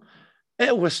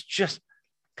 It was just,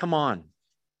 come on.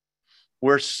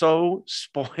 We're so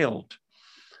spoiled.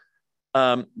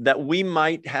 That we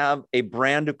might have a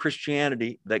brand of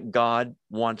Christianity that God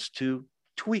wants to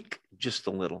tweak just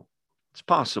a little. It's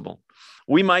possible.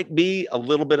 We might be a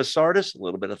little bit of Sardis, a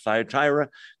little bit of Thyatira.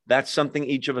 That's something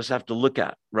each of us have to look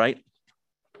at, right?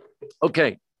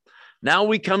 Okay, now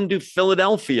we come to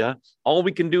Philadelphia. All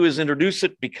we can do is introduce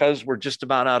it because we're just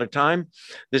about out of time.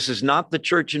 This is not the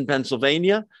church in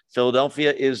Pennsylvania.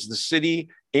 Philadelphia is the city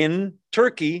in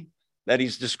Turkey that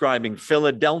he's describing.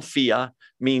 Philadelphia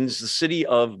means the city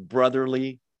of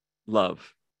brotherly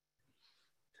love.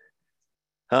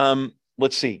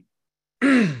 Let's see.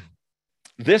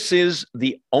 This is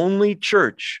the only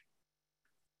church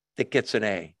that gets an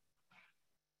A,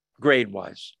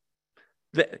 grade-wise.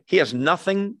 He has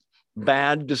nothing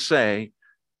bad to say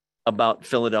about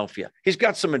Philadelphia. He's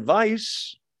got some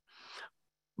advice,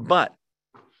 but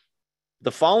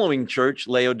the following church,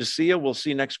 Laodicea, we'll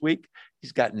see next week,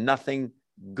 he's got nothing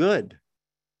good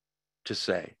to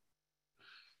say.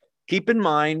 Keep in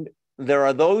mind, there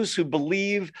are those who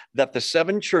believe that the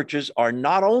 7 churches are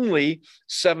not only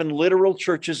 7 literal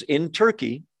churches in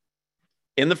Turkey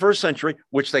in the first century,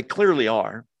 which they clearly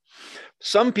are.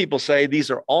 Some people say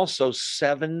these are also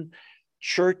 7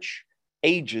 church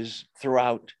ages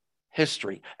throughout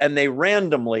history, and they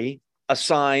randomly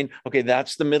assign, okay,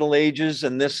 that's the Middle Ages,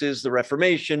 and this is the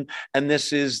Reformation, and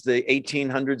this is the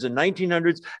 1800s and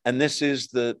 1900s, and this is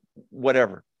the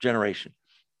whatever generation.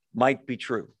 Might be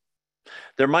true.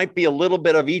 There might be a little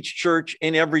bit of each church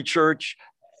in every church.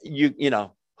 You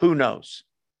know, who knows?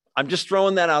 I'm just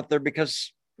throwing that out there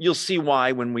because you'll see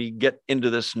why when we get into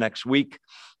this next week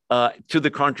to the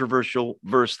controversial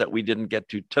verse that we didn't get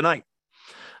to tonight.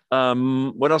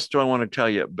 What else do I want to tell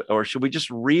you? Or should we just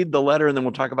read the letter and then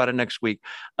we'll talk about it next week?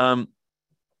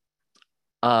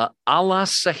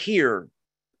 Al-Sahir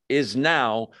is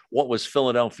now what was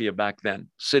Philadelphia back then,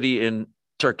 city in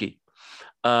Turkey.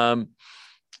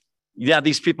 Yeah,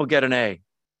 these people get an A.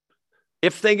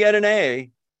 If they get an A,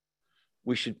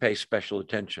 we should pay special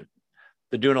attention.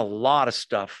 They're doing a lot of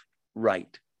stuff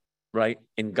right,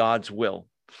 in God's will.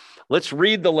 Let's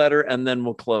read the letter and then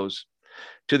we'll close.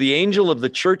 To the angel of the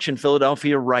church in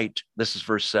Philadelphia, write, this is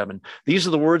verse 7. These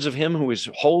are the words of him who is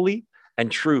holy and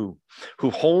true, who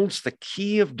holds the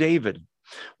key of David.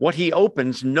 What he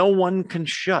opens, no one can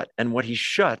shut, and what he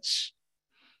shuts,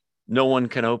 no one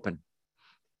can open.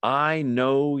 I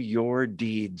know your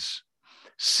deeds.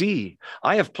 See,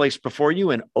 I have placed before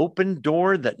you an open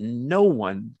door that no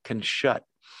one can shut.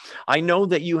 I know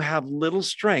that you have little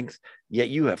strength, yet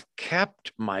you have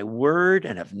kept my word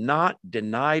and have not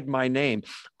denied my name.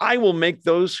 I will make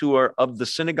those who are of the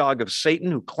synagogue of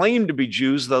Satan, who claim to be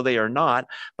Jews, though they are not,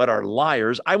 but are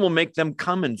liars, I will make them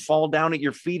come and fall down at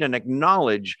your feet and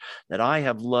acknowledge that I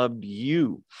have loved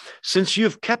you. Since you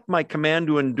have kept my command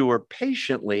to endure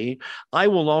patiently, I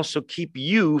will also keep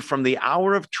you from the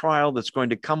hour of trial that's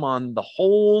going to come on the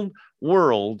whole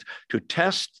world to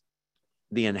test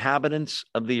the inhabitants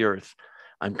of the earth.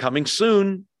 I'm coming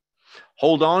soon.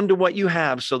 Hold on to what you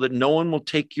have so that no one will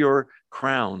take your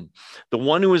crown. The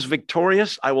one who is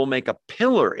victorious, I will make a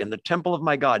pillar in the temple of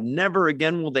my God. Never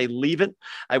again will they leave it.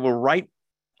 I will write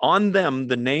on them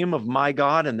the name of my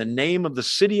God and the name of the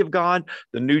city of God,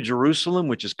 the New Jerusalem,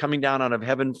 which is coming down out of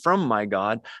heaven from my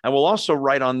God. I will also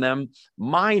write on them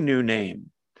my new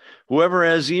name. Whoever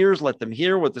has ears, let them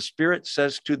hear what the Spirit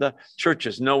says to the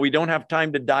churches. No, we don't have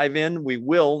time to dive in. We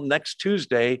will next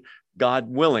Tuesday, God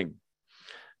willing.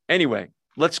 Anyway,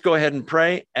 let's go ahead and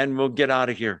pray and we'll get out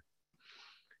of here.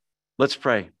 Let's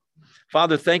pray.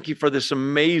 Father, thank you for this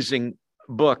amazing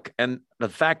book. And the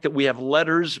fact that we have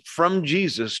letters from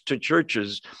Jesus to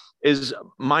churches is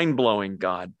mind-blowing,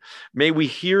 God. May we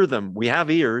hear them. We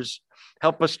have ears.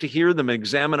 Help us to hear them,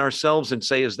 examine ourselves and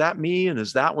say, is that me? And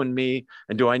is that one me?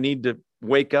 And do I need to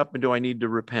wake up and do I need to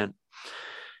repent?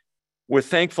 We're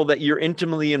thankful that you're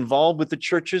intimately involved with the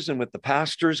churches and with the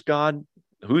pastors, God.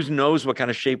 Who knows what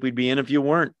kind of shape we'd be in if you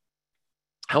weren't?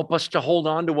 Help us to hold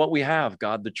on to what we have,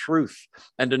 God, the truth,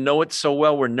 and to know it so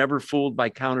well we're never fooled by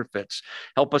counterfeits.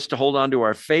 Help us to hold on to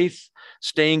our faith,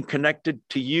 staying connected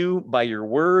to you by your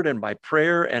word and by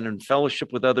prayer and in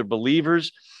fellowship with other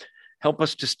believers. Help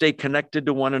us to stay connected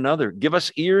to one another. Give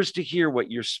us ears to hear what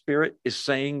your Spirit is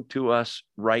saying to us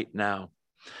right now.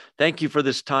 Thank you for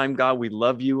this time, God. We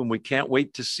love you and we can't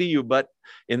wait to see you. But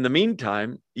in the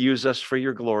meantime, use us for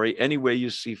your glory any way you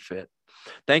see fit.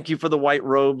 Thank you for the white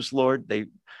robes, Lord.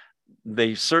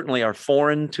 They certainly are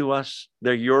foreign to us.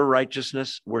 They're your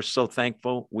righteousness. We're so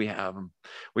thankful we have them.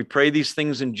 We pray these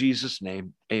things in Jesus'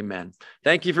 name. Amen.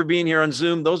 Thank you for being here on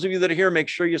Zoom. Those of you that are here, make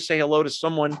sure you say hello to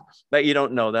someone that you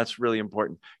don't know. That's really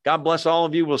important. God bless all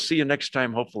of you. We'll see you next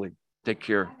time, hopefully. Take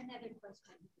care.